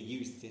physically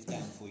use the 5th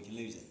down before you can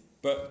lose it.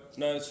 But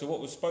no, so what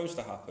was supposed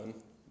to happen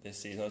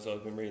this season, as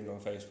I've been reading on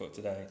Facebook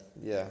today,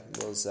 Yeah,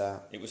 was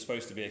it was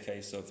supposed to be a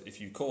case of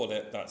if you call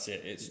it, that's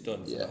it, it's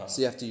done for the yeah. half.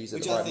 So you have to use it at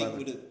Which the I right think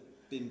moment. would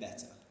have been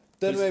better.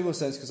 Doesn't make more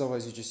sense because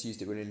otherwise you just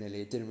used it willy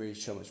nilly. It didn't really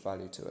show much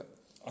value to it.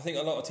 I think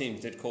a lot of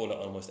teams did call it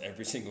almost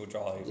every single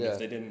drive. Yeah. If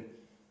they didn't,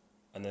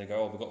 and they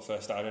go, oh, we've got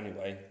first down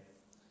anyway.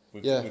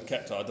 Yeah. We've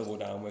kept our double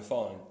down, we're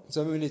fine.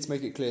 So we need to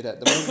make it clear that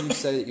the moment you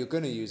say that you're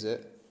going to use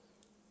it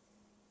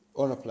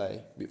on a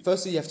play,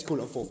 firstly you have to call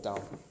it on fourth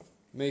down.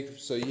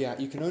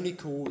 You can only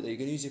call that you're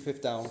going to use your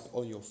fifth down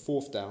on your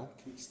fourth down.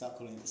 Can we start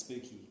calling it the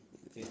spooky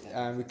fifth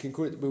down?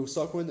 And we'll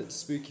start calling it the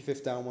spooky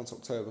fifth down once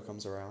October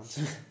comes around.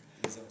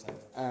 It's October.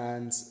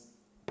 And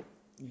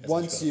Guess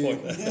once we've got a you,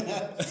 point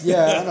there.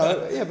 yeah, I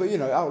know, yeah, but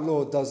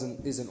Outlaw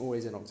isn't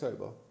always in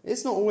October.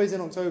 It's not always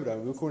in October though.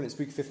 We were calling it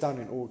spooky fifth down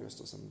in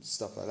August or some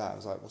stuff like that. I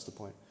was like, what's the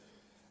point?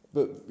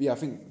 But yeah, I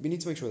think we need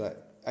to make sure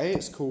that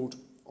it's called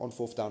on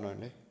fourth down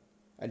only,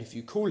 and if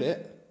you call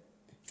it,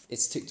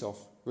 it's ticked off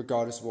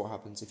regardless of what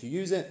happens. If you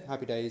use it,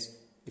 happy days.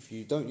 If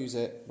you don't use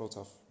it, well,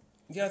 tough.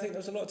 Yeah, I think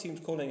there's a lot of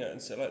teams calling it,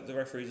 and so, like the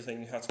referees are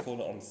saying you have to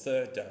call it on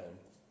third down.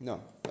 No,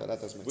 that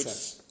doesn't make Which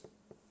sense.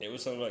 it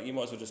was sort of like you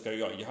might as well just go,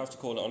 right, you have to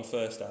call it on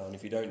first down.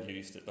 If you don't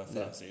use it,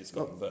 that's it, it's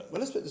gone. Well, But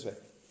let's put it this way.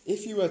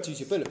 If you were to use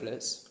your bullet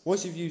blitz,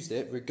 once you've used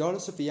it,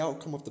 regardless of the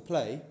outcome of the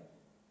play,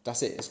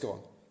 that's it, it's gone.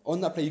 On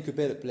that play, you could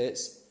bullet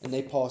blitz, and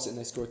they pass it and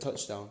they score a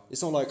touchdown.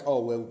 It's not like,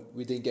 oh, well,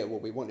 we didn't get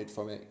what we wanted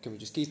from it, can we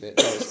just keep it?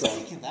 No, it's gone.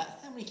 Speaking of that,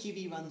 how many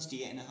QB runs do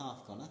you get in a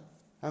half, Connor?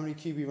 How many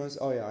QB runs?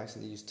 Oh, yeah, I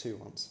actually used 2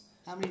 once.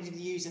 How many did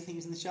you use? I think it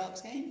was in the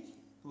Sharks game?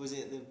 Or was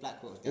it the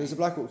Blackwaters game? It was a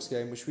Blackhawks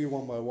game, which we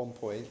won by 1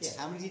 point. Yeah,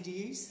 how many did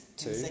you use? In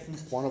 2, the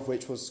second? one of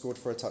which was scored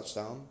for a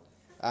touchdown.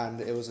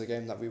 And it was a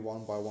game that we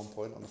won by 1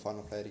 point on the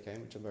final play of the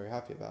game, which I'm very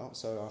happy about.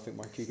 So I think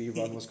my QB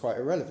run was quite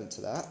irrelevant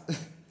to that.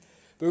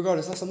 But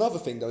regardless, that's another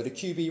thing though, the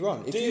QB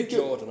run. If dear you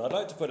Jordan, I'd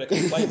like to put a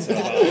complaint in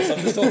about this. I'm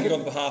just talking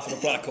on behalf of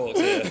the Blackhawks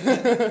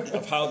here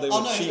of how they were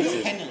Oh no, he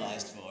cheated. got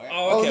penalised for it.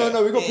 Oh, okay.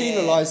 no, we got Yeah.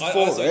 penalised I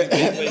for thought it.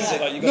 you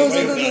said, like, you got No,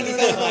 away no, with no,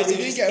 that. no, we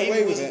didn't get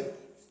away with it.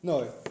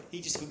 No.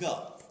 He just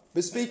forgot.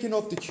 But speaking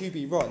of the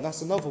QB run,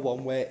 that's another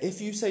one where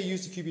if you say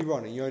use the QB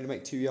run and you only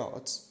make 2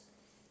 yards,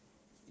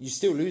 you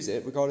still lose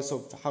it regardless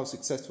of how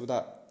successful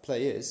that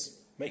play is.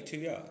 Make 2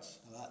 yards.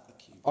 I like the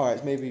QB.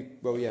 Alright, maybe,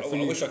 well, yeah.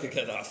 I wish I could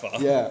get that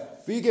far. Yeah,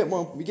 but you get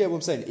what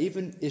I'm saying.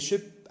 Even it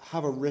should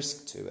have a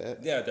risk to it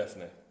Yeah,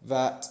 definitely.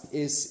 that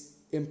is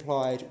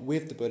implied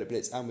with the bullet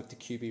blitz and with the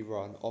QB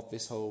run of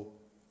this whole.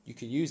 You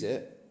can use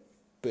it,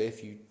 but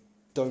if you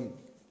don't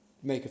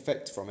make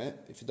effect from it,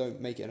 if you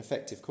don't make it an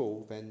effective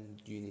call, then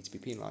you need to be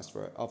penalised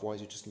for it. Otherwise,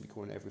 you're just going to be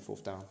calling it every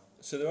fourth down.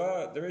 So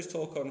there is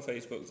talk on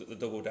Facebook that the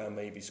double down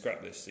may be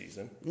scrapped this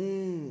season.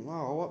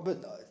 Wow,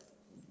 but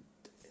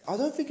I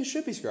don't think it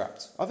should be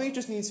scrapped. I think it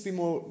just needs to be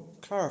more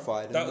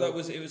clarified. It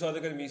was either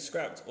going to be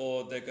scrapped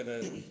or they're going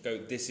to go,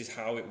 this is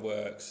how it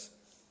works.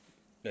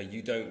 No,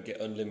 you don't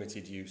get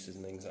unlimited uses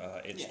and things like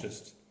that. It's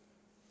just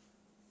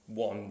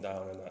 1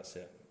 down and that's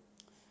it.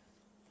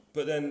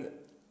 But then,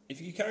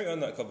 if you carry on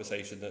that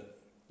conversation that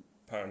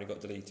apparently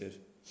got deleted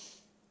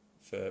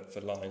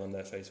for lying on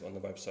their Facebook on the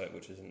website,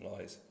 which isn't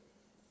lies.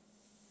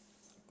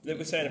 They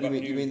were saying about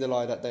you mean the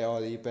lie that they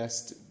are the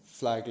best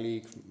flag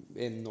league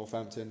in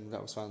Northampton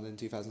that was founded in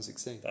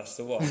 2016? That's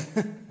the one.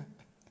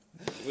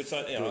 Which,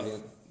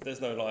 Brilliant. there's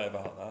no lie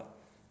about that.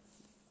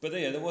 But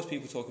yeah, there was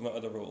people talking about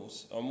other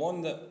rules, and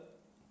one that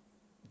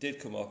did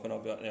come up, and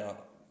I'll be like, yeah,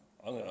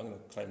 I'm going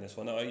to claim this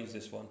one. No, I use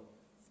this one.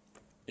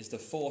 Is the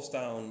force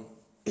down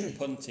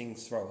punting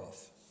throw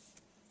off.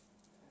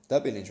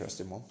 That'd be an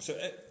interesting one. So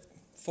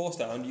force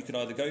down, you can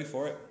either go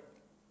for it,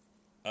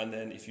 and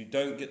then if you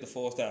don't get the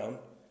force down,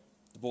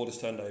 the ball is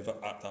turned over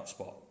at that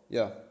spot.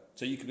 Yeah.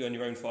 So you could be on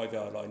your own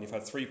 5-yard line. You've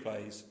had 3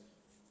 plays,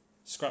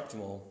 scrapped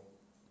them all.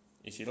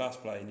 It's your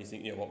last play, and you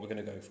think, we're going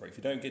to go for it. If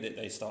you don't get it,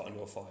 they start on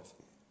your 5.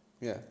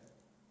 Yeah.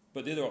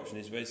 But the other option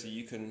is basically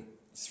you can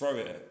throw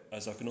it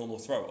as like a normal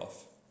throw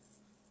off,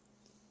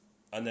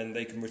 and then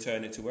they can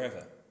return it to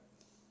wherever.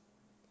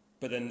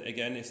 But then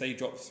again, if they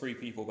drop 3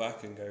 people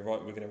back and go, right,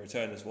 we're going to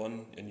return this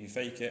one, and you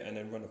fake it and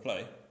then run a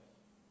play.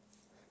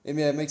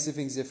 Yeah, it makes the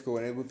things difficult,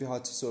 and it would be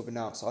hard to sort of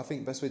announce. So I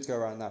think the best way to go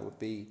around that would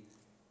be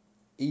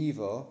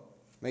either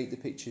make the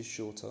pitches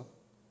shorter,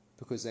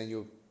 because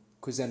then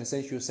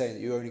essentially you're saying that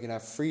you're only going to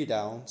have 3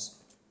 downs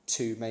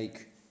to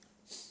make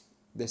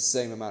the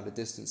same amount of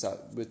distance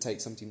that would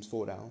take some teams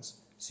 4 downs.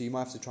 So you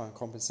might have to try and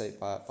compensate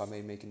by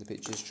maybe making the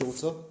pitches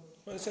shorter.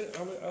 Well, so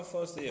how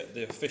far is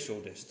the official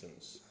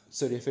distance?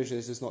 So the official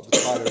is just not the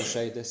Tyler and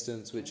Shea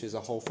distance, which is a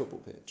whole football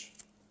pitch.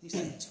 You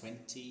said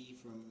 20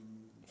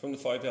 From the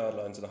 5-yard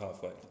line to the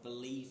halfway. I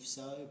believe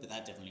so, but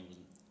that definitely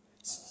wasn't.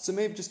 So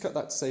maybe just cut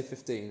that to say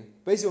 15.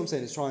 Basically what I'm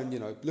saying is try and,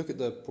 look at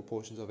the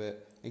proportions of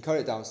it and cut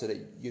it down so that,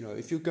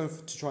 if you're going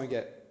to try and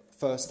get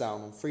first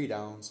down on 3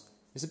 downs,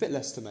 it's a bit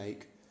less to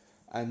make.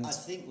 And I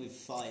think with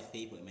 5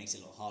 people it makes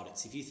it a lot harder,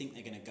 because if you think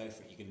they're going to go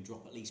for it, you're going to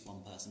drop at least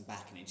one person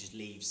back, and it just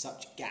leaves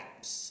such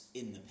gaps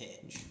in the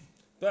pitch.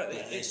 But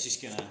It's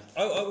just going to...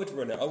 I would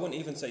run it. I wouldn't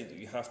even say that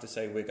you have to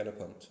say we're going to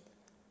punt.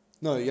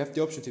 no, you have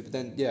the option to, but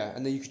then,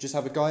 and then you could just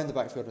have a guy in the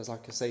backfield as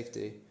like a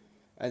safety,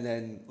 and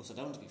then... Also, I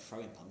don't want to be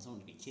throwing punts, I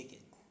want to be kicking.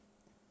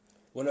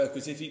 Well, no,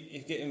 because if you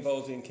get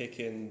involved in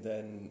kicking,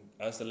 then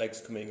as the leg's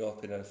coming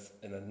up in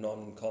a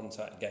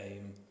non-contact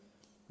game,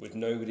 with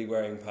nobody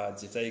wearing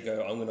pads, if they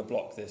go, I'm going to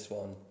block this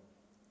one,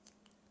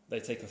 they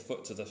take a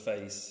foot to the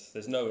face,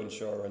 there's no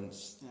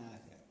insurance. Okay.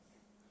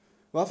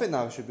 Well, I think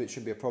that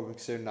should be a problem,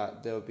 considering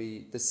that there'll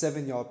be the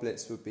 7-yard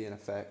blitz would be in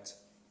effect.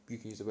 You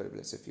can use the bullet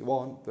blitz if you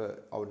want,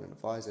 but I wouldn't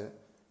advise it.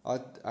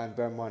 And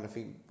bear in mind, I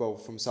think, well,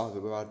 from sounds of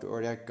it, we've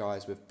already had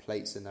guys with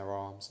plates in their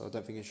arms, so I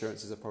don't think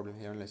insurance is a problem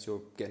here unless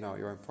you're getting out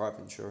your own private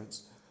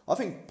insurance. I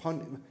think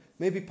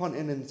maybe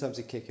punting in terms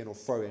of kicking or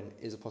throwing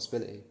is a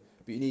possibility,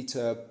 but you need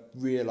to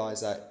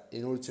realise that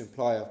in order to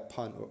imply a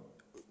punt,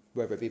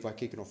 whether it be by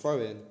kicking or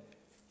throwing,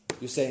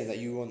 you're saying that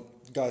you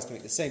want guys to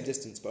make the same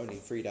distance but only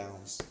 3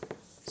 downs.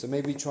 So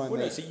maybe try and Well,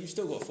 no, make... so you've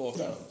still got 4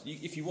 downs.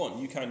 If you want,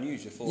 you can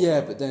use your 4 Yeah,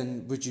 downs. but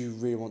then would you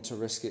really want to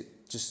risk it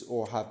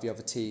or have the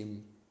other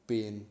team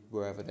being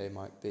wherever they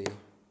might be?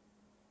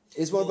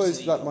 It's one of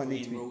those that might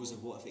need to be... rules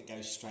of what if it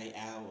goes straight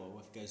out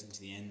or if it goes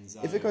into the end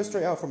zone. If it goes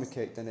straight out from a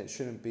kick, then it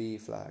shouldn't be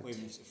flagged. Or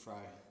even if it's a throw.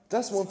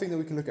 That's one thing that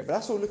we can look at, but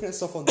that's all looking at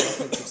stuff on the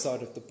offensive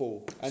side of the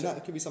ball, and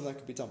that could be something that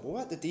could be done. But what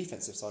about the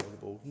defensive side of the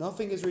ball?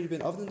 Nothing has really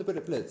been, other than the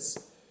bullet blitz,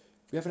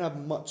 we haven't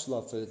had much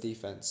love for the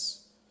defense.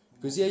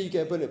 Because you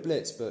get a bullet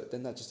blitz, but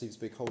then that just leaves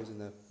big holes in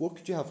there. What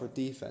could you have for a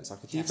defense?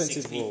 Like a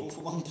defensive 6 people rule.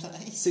 for one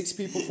play. 6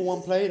 people for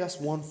one play. That's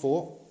 1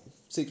 thought.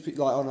 6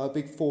 people, like on a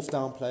big 4th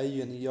down play,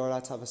 you're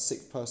allowed to have a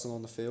 6th person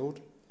on the field.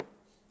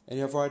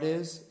 Any other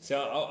ideas? See,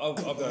 I'll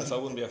be honest, I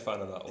wouldn't be a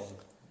fan of that one.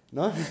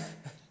 No.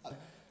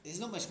 There's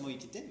not much more you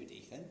could do with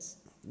defence.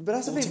 But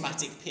that's the thing.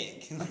 Automatic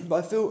pick.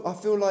 But I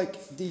feel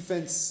like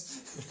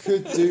defense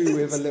could do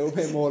with a little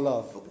bit more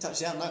love.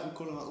 Touchdown, no, we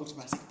call them an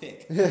automatic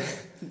pick. Yeah.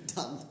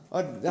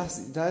 Done.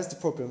 That's the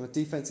problem. The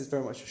defense is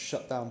very much a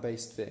shutdown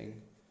based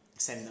thing.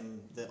 Send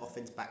them the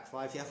offense back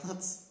 5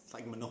 yards. It's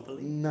like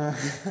Monopoly. No.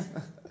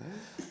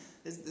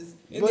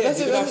 In the end,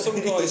 you could have some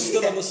guy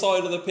still on the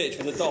side of the pitch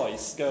with a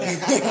dice going,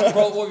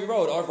 what have you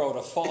rolled? I've rolled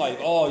a 5.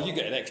 Oh, you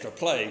get an extra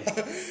play.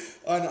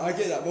 I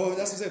get that. Well,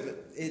 that's what I'm saying,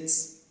 but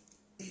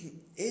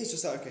it's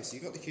just like, okay, so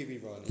you got the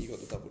QB run and you got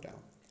the double down.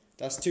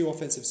 That's 2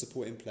 offensive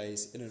supporting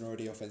plays in an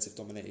already offensive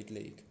dominated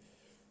league.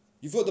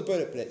 You've got the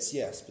bullet blitz,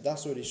 yes, but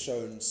that's already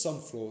shown some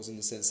flaws in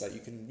the sense that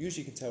you can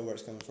tell where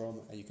it's coming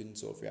from and you can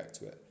sort of react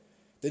to it.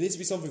 There needs to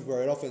be something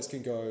where an offense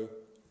can go,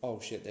 oh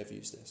shit, they've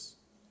used this.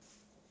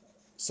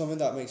 Something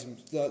that makes them,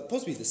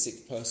 possibly the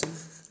 6th person,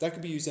 that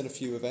could be used in a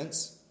few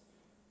events.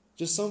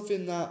 Just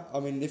something that, I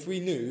mean, if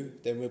we knew,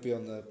 then we'd be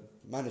on the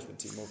management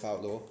team of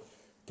Outlaw.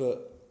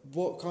 But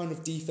what kind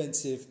of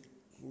defensive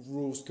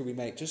rules could we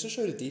make just to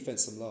show the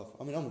defense some love?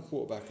 I mean, I'm a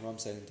quarterback and I'm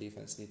saying the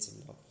defense needs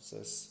some love. So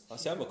I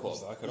say I'm a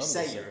quarterback. And You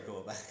say you're a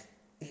quarterback.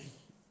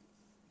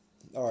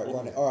 all right,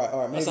 run it. All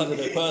right. That sounded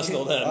a bit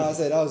personal then. I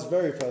said that was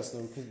very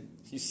personal.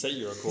 You say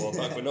you're a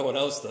quarterback, but no one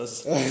else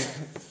does.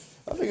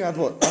 I think I had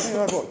what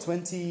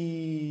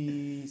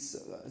 20,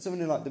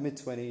 something in like the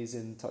mid-20s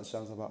in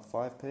touchdowns, about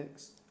 5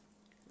 picks,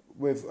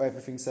 with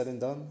everything said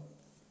and done.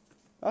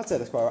 I'd say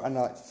that's quite right. And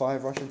like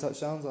 5 rushing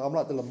touchdowns. I'm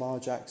like the Lamar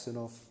Jackson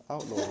of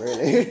Outlaw,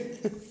 really.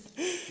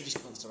 He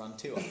just wants to run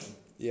too often.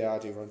 Yeah, I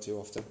do run too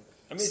often.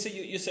 I mean, so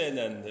you're saying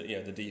then that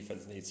the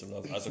defense needs some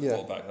love. As a Yeah.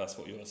 quarterback, that's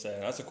what you're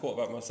saying. As a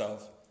quarterback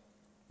myself,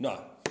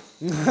 no.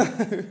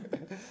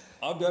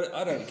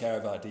 I don't care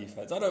about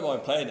defense. I don't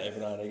mind playing it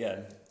every now and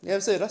again. Yeah,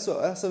 so that's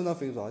another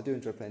thing as well. I do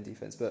enjoy playing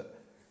defense, but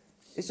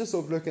it's just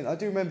sort of looking. I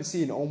do remember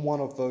seeing on one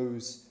of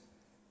those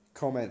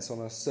comments on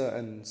a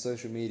certain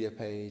social media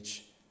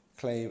page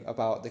claim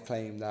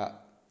that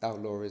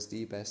Outlaw is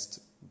the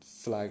best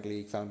flag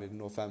league founded in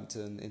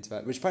Northampton,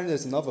 which apparently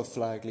there's another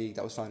flag league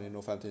that was founded in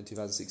Northampton in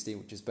 2016,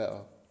 which is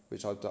better,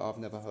 which I've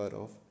never heard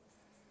of.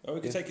 Well,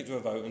 we could take it to a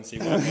vote and see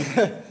what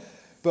happens.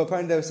 But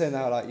apparently they were saying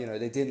how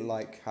they didn't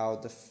like how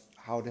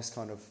this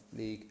kind of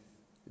league.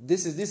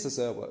 This is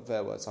their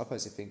words. I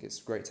personally think it's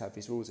great to have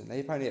these rules in.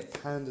 Apparently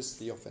it panders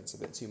to the offense a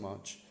bit too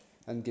much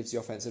and gives the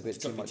offense a bit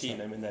too much. Drop your team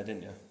name in there,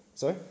 didn't you?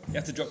 Sorry? You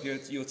have to drop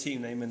your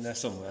team name in there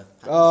somewhere.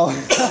 Oh,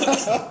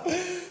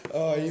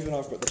 even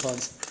I've got the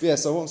funds. But yeah,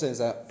 so what I'm saying is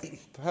that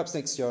perhaps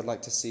next year I'd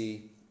like to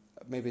see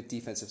maybe a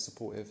defensive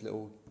supportive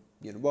little,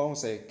 well, I won't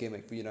say a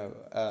gimmick,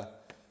 but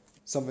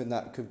something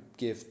that could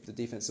give the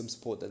defense some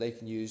support that they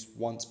can use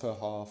once per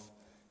half,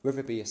 whether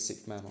it be a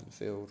 6th man on the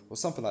field or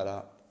something like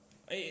that.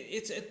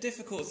 It's a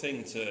difficult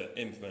thing to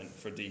implement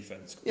for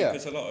defence Yeah.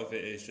 because a lot of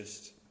it is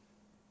just,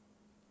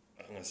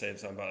 I'm going to say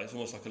something about it, it's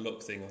almost like a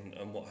luck thing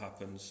on what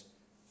happens.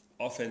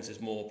 Offence is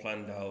more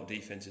planned out,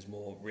 defence is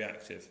more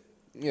reactive.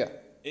 Yeah.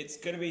 It's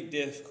going to be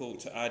difficult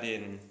to add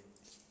in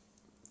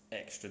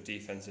extra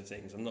defensive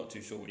things. I'm not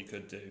too sure what you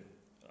could do.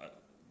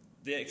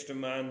 The extra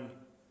man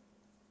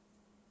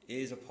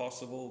is a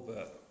possible,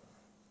 but...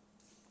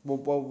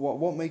 Well,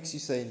 what makes you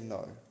say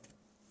no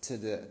to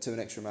an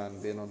extra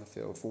man being on the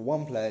field for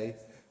one play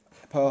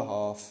per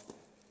half,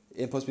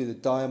 in possibly the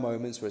dire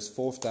moments where it's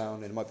 4th down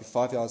and it might be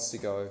 5 yards to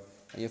go,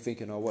 and you're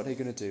thinking, what are they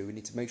going to do? We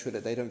need to make sure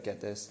that they don't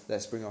get this.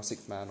 Let's bring our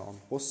 6th man on.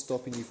 What's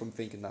stopping you from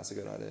thinking that's a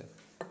good idea?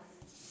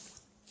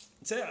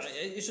 So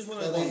it's just one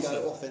of Well, those then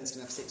ones go that- offense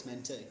can have 6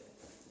 men too.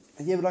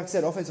 Yeah, but like I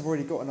said, offense have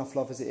already got enough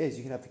love as it is.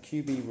 You can have the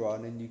QB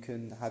run and you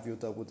can have your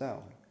double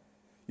down.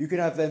 You can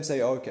have them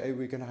say, okay,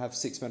 we're going to have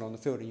 6 men on the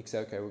field, and you can say,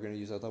 okay, we're going to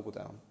use our double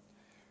down.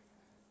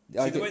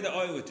 See, the way that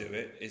I would do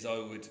it is I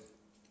would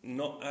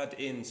not add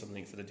in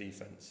something for the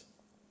defence.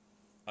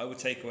 I would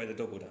take away the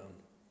double down.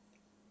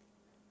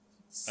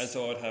 And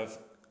so I'd have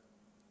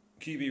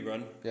QB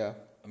run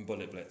and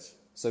bullet blitz.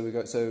 So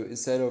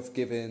instead of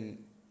giving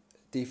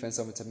defense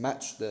something to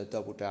match the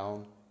double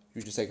down,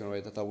 you're just taking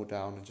away the double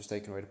down and just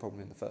taking away the problem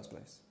in the first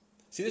place.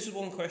 See, this is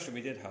one question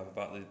we did have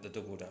about the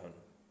double down.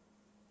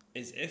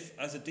 Is if,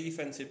 as a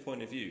defensive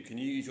point of view, can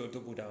you use your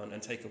double down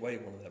and take away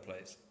one of their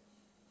plays?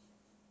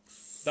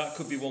 That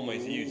could be one way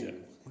to use it.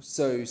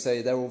 So you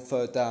say they're on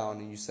third down,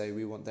 and you say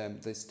we want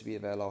this to be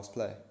their last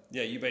play.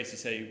 Yeah, you basically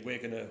say we're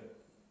going to...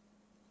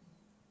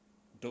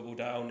 Double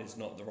down is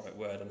not the right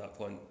word at that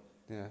point.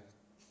 Yeah.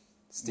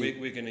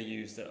 We're going to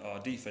use our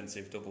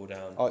defensive double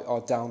down.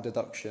 Our down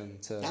deduction.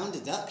 Down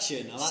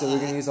deduction, I like so that. we're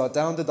going to use our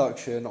down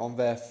deduction on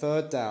their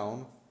third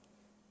down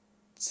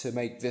to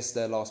make this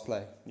their last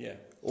play. Yeah.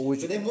 Or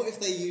but then what if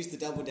they use the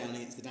double down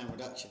against the down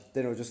reduction?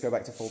 Then it'll just go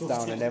back to fourth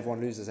down and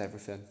everyone loses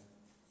everything.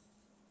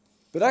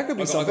 But that could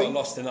be something. I got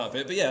lost in that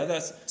bit, but yeah,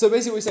 that's... So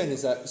basically what we're saying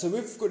is that, so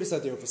we've got this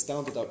idea of a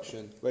down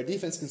deduction, where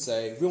defence can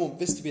say, we want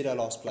this to be their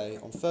last play.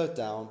 On third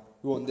down,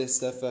 we want their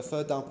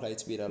third down play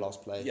to be their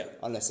last play,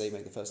 unless they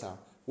make the first down.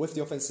 What if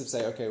the offensive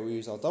say, okay, we'll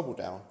use our double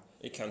down?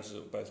 It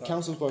cancels both out.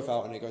 Cancels both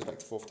out and it goes back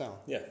to fourth down.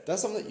 Yeah.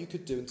 That's something that you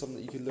could do and something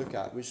that you could look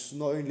at, which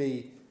not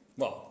only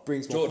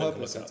brings more Jordan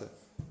purpose look into...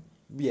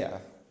 Yeah.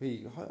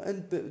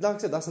 But like I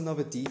said, that's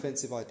another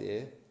defensive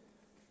idea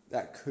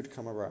that could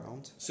come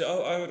around.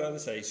 So I would either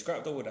say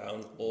scrap double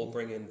down or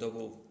bring in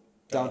double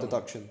down.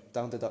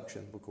 Down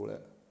deduction, we'll call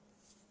it.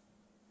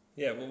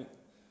 Yeah,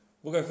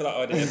 we'll go for that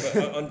idea,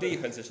 but on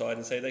defensive side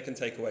and say they can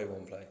take away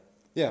one play.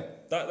 Yeah.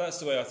 That's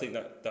the way I think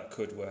that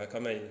could work. I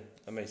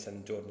may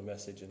send Jordan a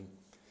message and...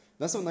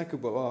 That's something that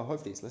could work. Well,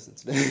 hopefully he's listened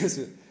to this.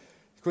 The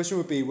question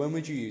would be, when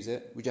would you use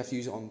it? Would you have to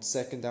use it on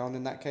second down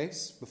in that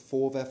case,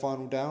 before their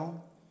final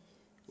down?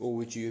 Or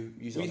would you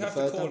use it on the third down?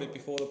 We'd have to call it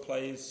before the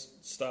plays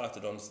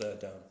started on third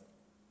down.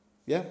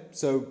 Yeah,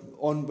 so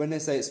when they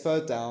say it's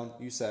third down,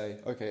 you say,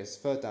 okay, it's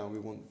third down, we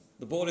want...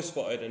 The ball is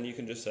spotted and you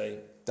can just say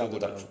down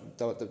deduction.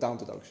 Down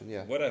deduction,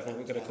 yeah. Whatever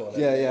we're going to call it.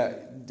 Yeah,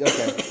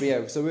 okay. But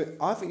yeah, so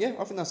I think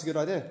that's a good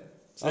idea.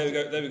 So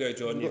there we go,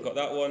 Jordan. You've got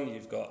that one,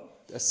 you've got...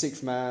 A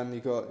sixth man,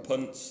 you've got...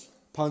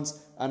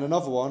 Punts, and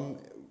another one,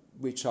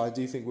 which I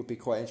do think would be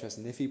quite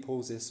interesting. If he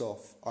pulls this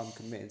off, I'm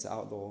committing to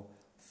Outlaw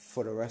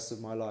for the rest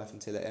of my life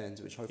until it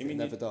ends, which hopefully it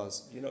never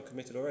does. You're not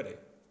committed already?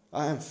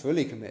 I am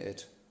fully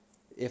committed.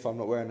 If I'm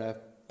not wearing a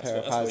pair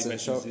of pads and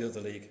the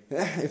other league.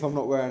 If I'm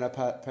not wearing a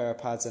pair of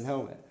pads and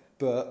helmet,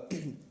 but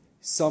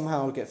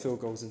somehow get field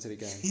goals into the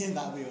game. Yeah,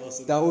 that'd be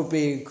awesome. That would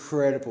be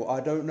incredible.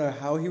 I don't know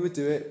how he would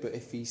do it, but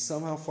if he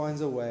somehow finds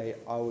a way,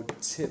 I would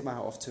tip my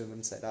hat off to him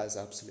and say that is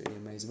absolutely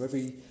amazing.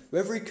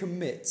 Whether he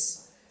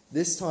commits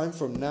this time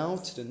from now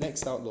to the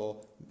next Outlaw,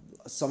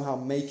 somehow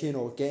making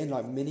or getting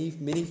like mini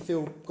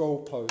field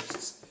goal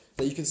posts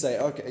that you can say,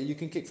 okay, you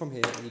can kick from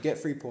here and you get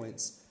 3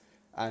 points.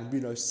 And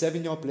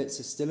 7-yard blitz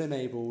is still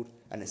enabled,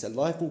 and it's a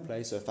live ball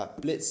play. So if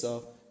that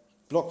blitzer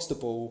blocks the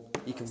ball,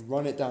 he can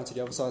run it down to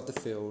the other side of the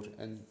field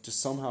and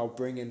just somehow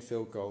bring in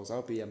field goals. That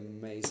would be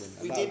amazing.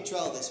 We did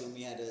trial this when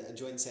we had a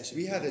joint session.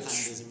 We had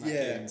Pandas and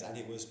Raccoons, and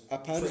it was a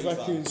Pandas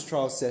Raccoons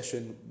trial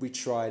session. We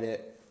tried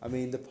it. I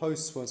mean, the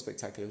posts weren't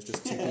spectacular. It was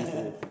just two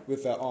people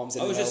with their arms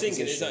in. I was just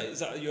thinking, is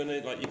that you're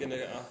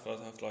gonna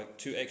have like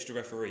 2 extra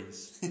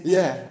referees?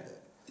 Yeah.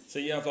 So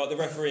you have like the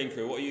refereeing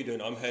crew. What are you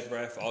doing? I'm head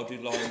ref. I'll do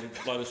line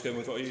of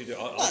scrimmage. What are you doing?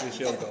 I'll do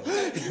field goal.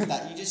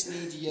 You just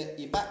need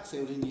your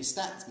backfield and your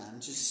stats, man.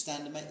 Just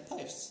stand and make the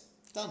posts.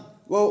 Done.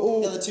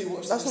 Well, the other two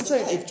watch that's what I'm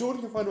saying. If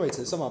Jordan can find a way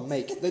to somehow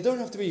they don't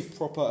have to be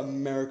proper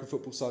American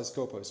football sized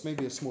goalposts.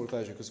 Maybe a smaller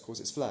version because of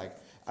course it's flag,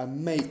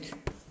 and make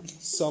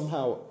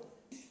somehow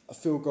a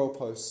field goal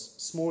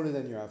post smaller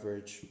than your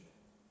average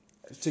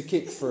to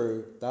kick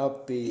through. That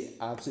would be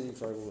absolutely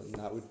incredible, and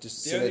that would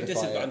just the only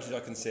disadvantage I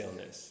can see on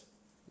this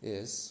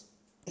is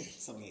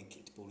someone getting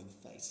kicked a ball in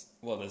the face.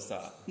 Well, there's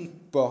that.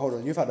 But hold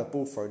on, you've had a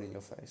ball thrown in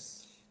your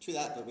face. True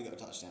that, but we got a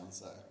touchdown,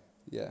 so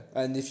yeah.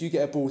 And if you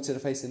get a ball to the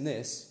face in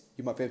this,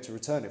 you might be able to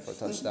return it for a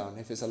touchdown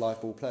if it's a live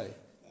ball play.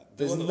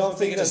 There's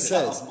nothing that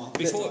says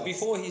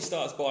before he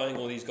starts buying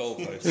all these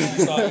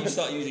goalposts, you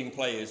start using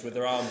players with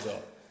their arms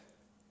up.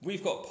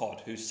 We've got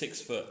Pod, who's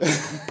 6 foot.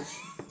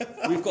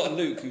 We've got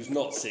Luke, who's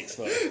not 6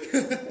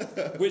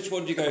 foot. Which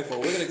one do you go for?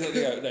 We're going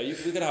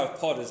to have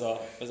Pod as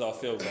our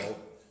field goal.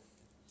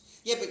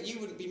 Yeah, but you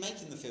wouldn't be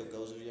making the field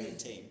goals of your own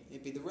team.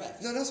 It'd be the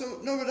ref. That's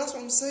what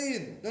I'm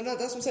saying. No, that's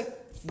what I'm saying.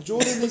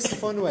 Jordan needs to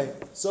find a way.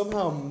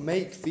 Somehow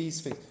make these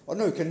things. Oh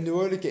no, can New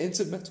Orleans get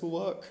into metal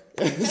work?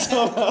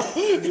 Somehow.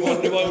 New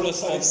Orleans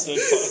sponsored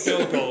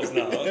field goals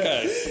now.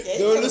 Okay. Yeah,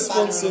 New Orleans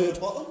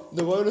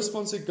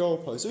sponsored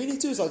goalpost. So all you need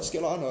to do is just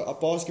get a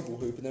basketball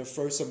hoop and then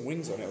throw some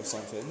wings on it or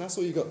something. And that's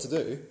all you got to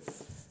do.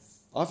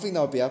 I think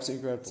that would be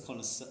absolutely incredible. It's kind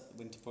of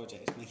winter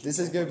project. This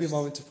is going to be my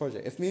winter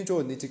project. If me and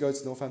Jordan need to go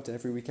to Northampton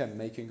every weekend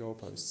making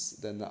goalposts,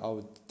 then I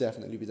would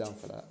definitely be down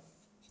for that.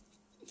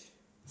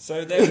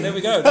 So there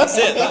we go. That's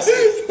it.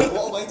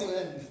 What a way to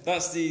end.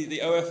 That's the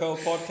OFL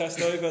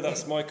podcast over.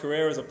 That's my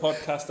career as a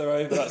podcaster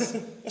over.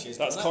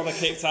 That's Connor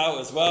kicked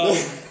out as well.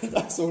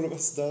 That's all of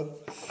us done.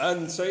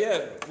 And so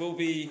yeah, we'll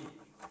be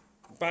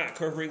back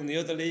covering the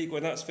other league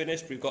when that's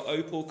finished. We've got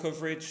Opal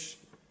coverage.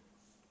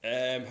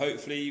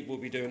 Hopefully we'll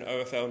be doing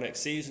OFL next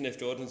season if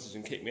Jordan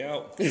doesn't kick me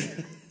out.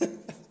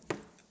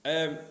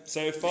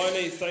 So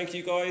finally, thank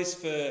you guys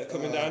for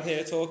coming down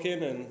here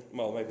talking, and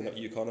well, maybe not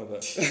you, Connor,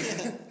 but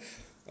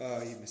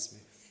Oh, you missed me.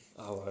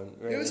 I won't.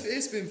 Really.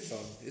 It's been fun.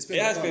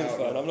 It has been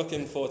fun. I'm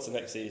looking forward to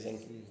next season,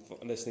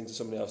 listening to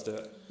somebody else do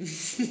it.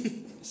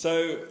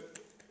 So,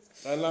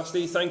 and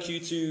lastly, thank you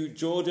to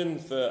Jordan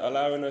for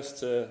allowing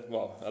us,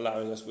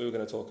 we were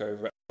going to talk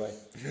over it anyway.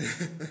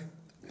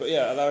 But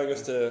yeah, allowing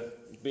us to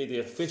be the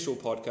official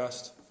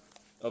podcast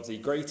of the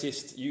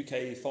greatest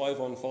UK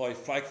 5-on-5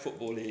 flag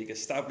football league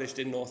established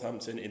in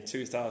Northampton in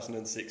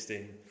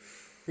 2016.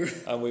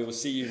 And we will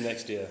see you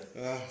next year.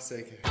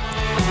 Take care.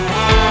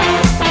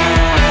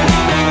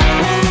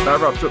 That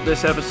wraps up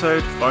this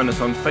episode. Find us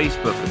on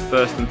Facebook at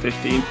First and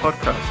 15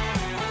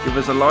 Podcast. Give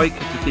us a like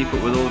to keep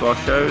up with all of our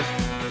shows.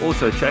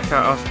 Also check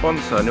out our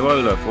sponsor,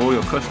 Nuola, for all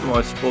your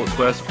customised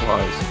sportswear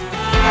supplies.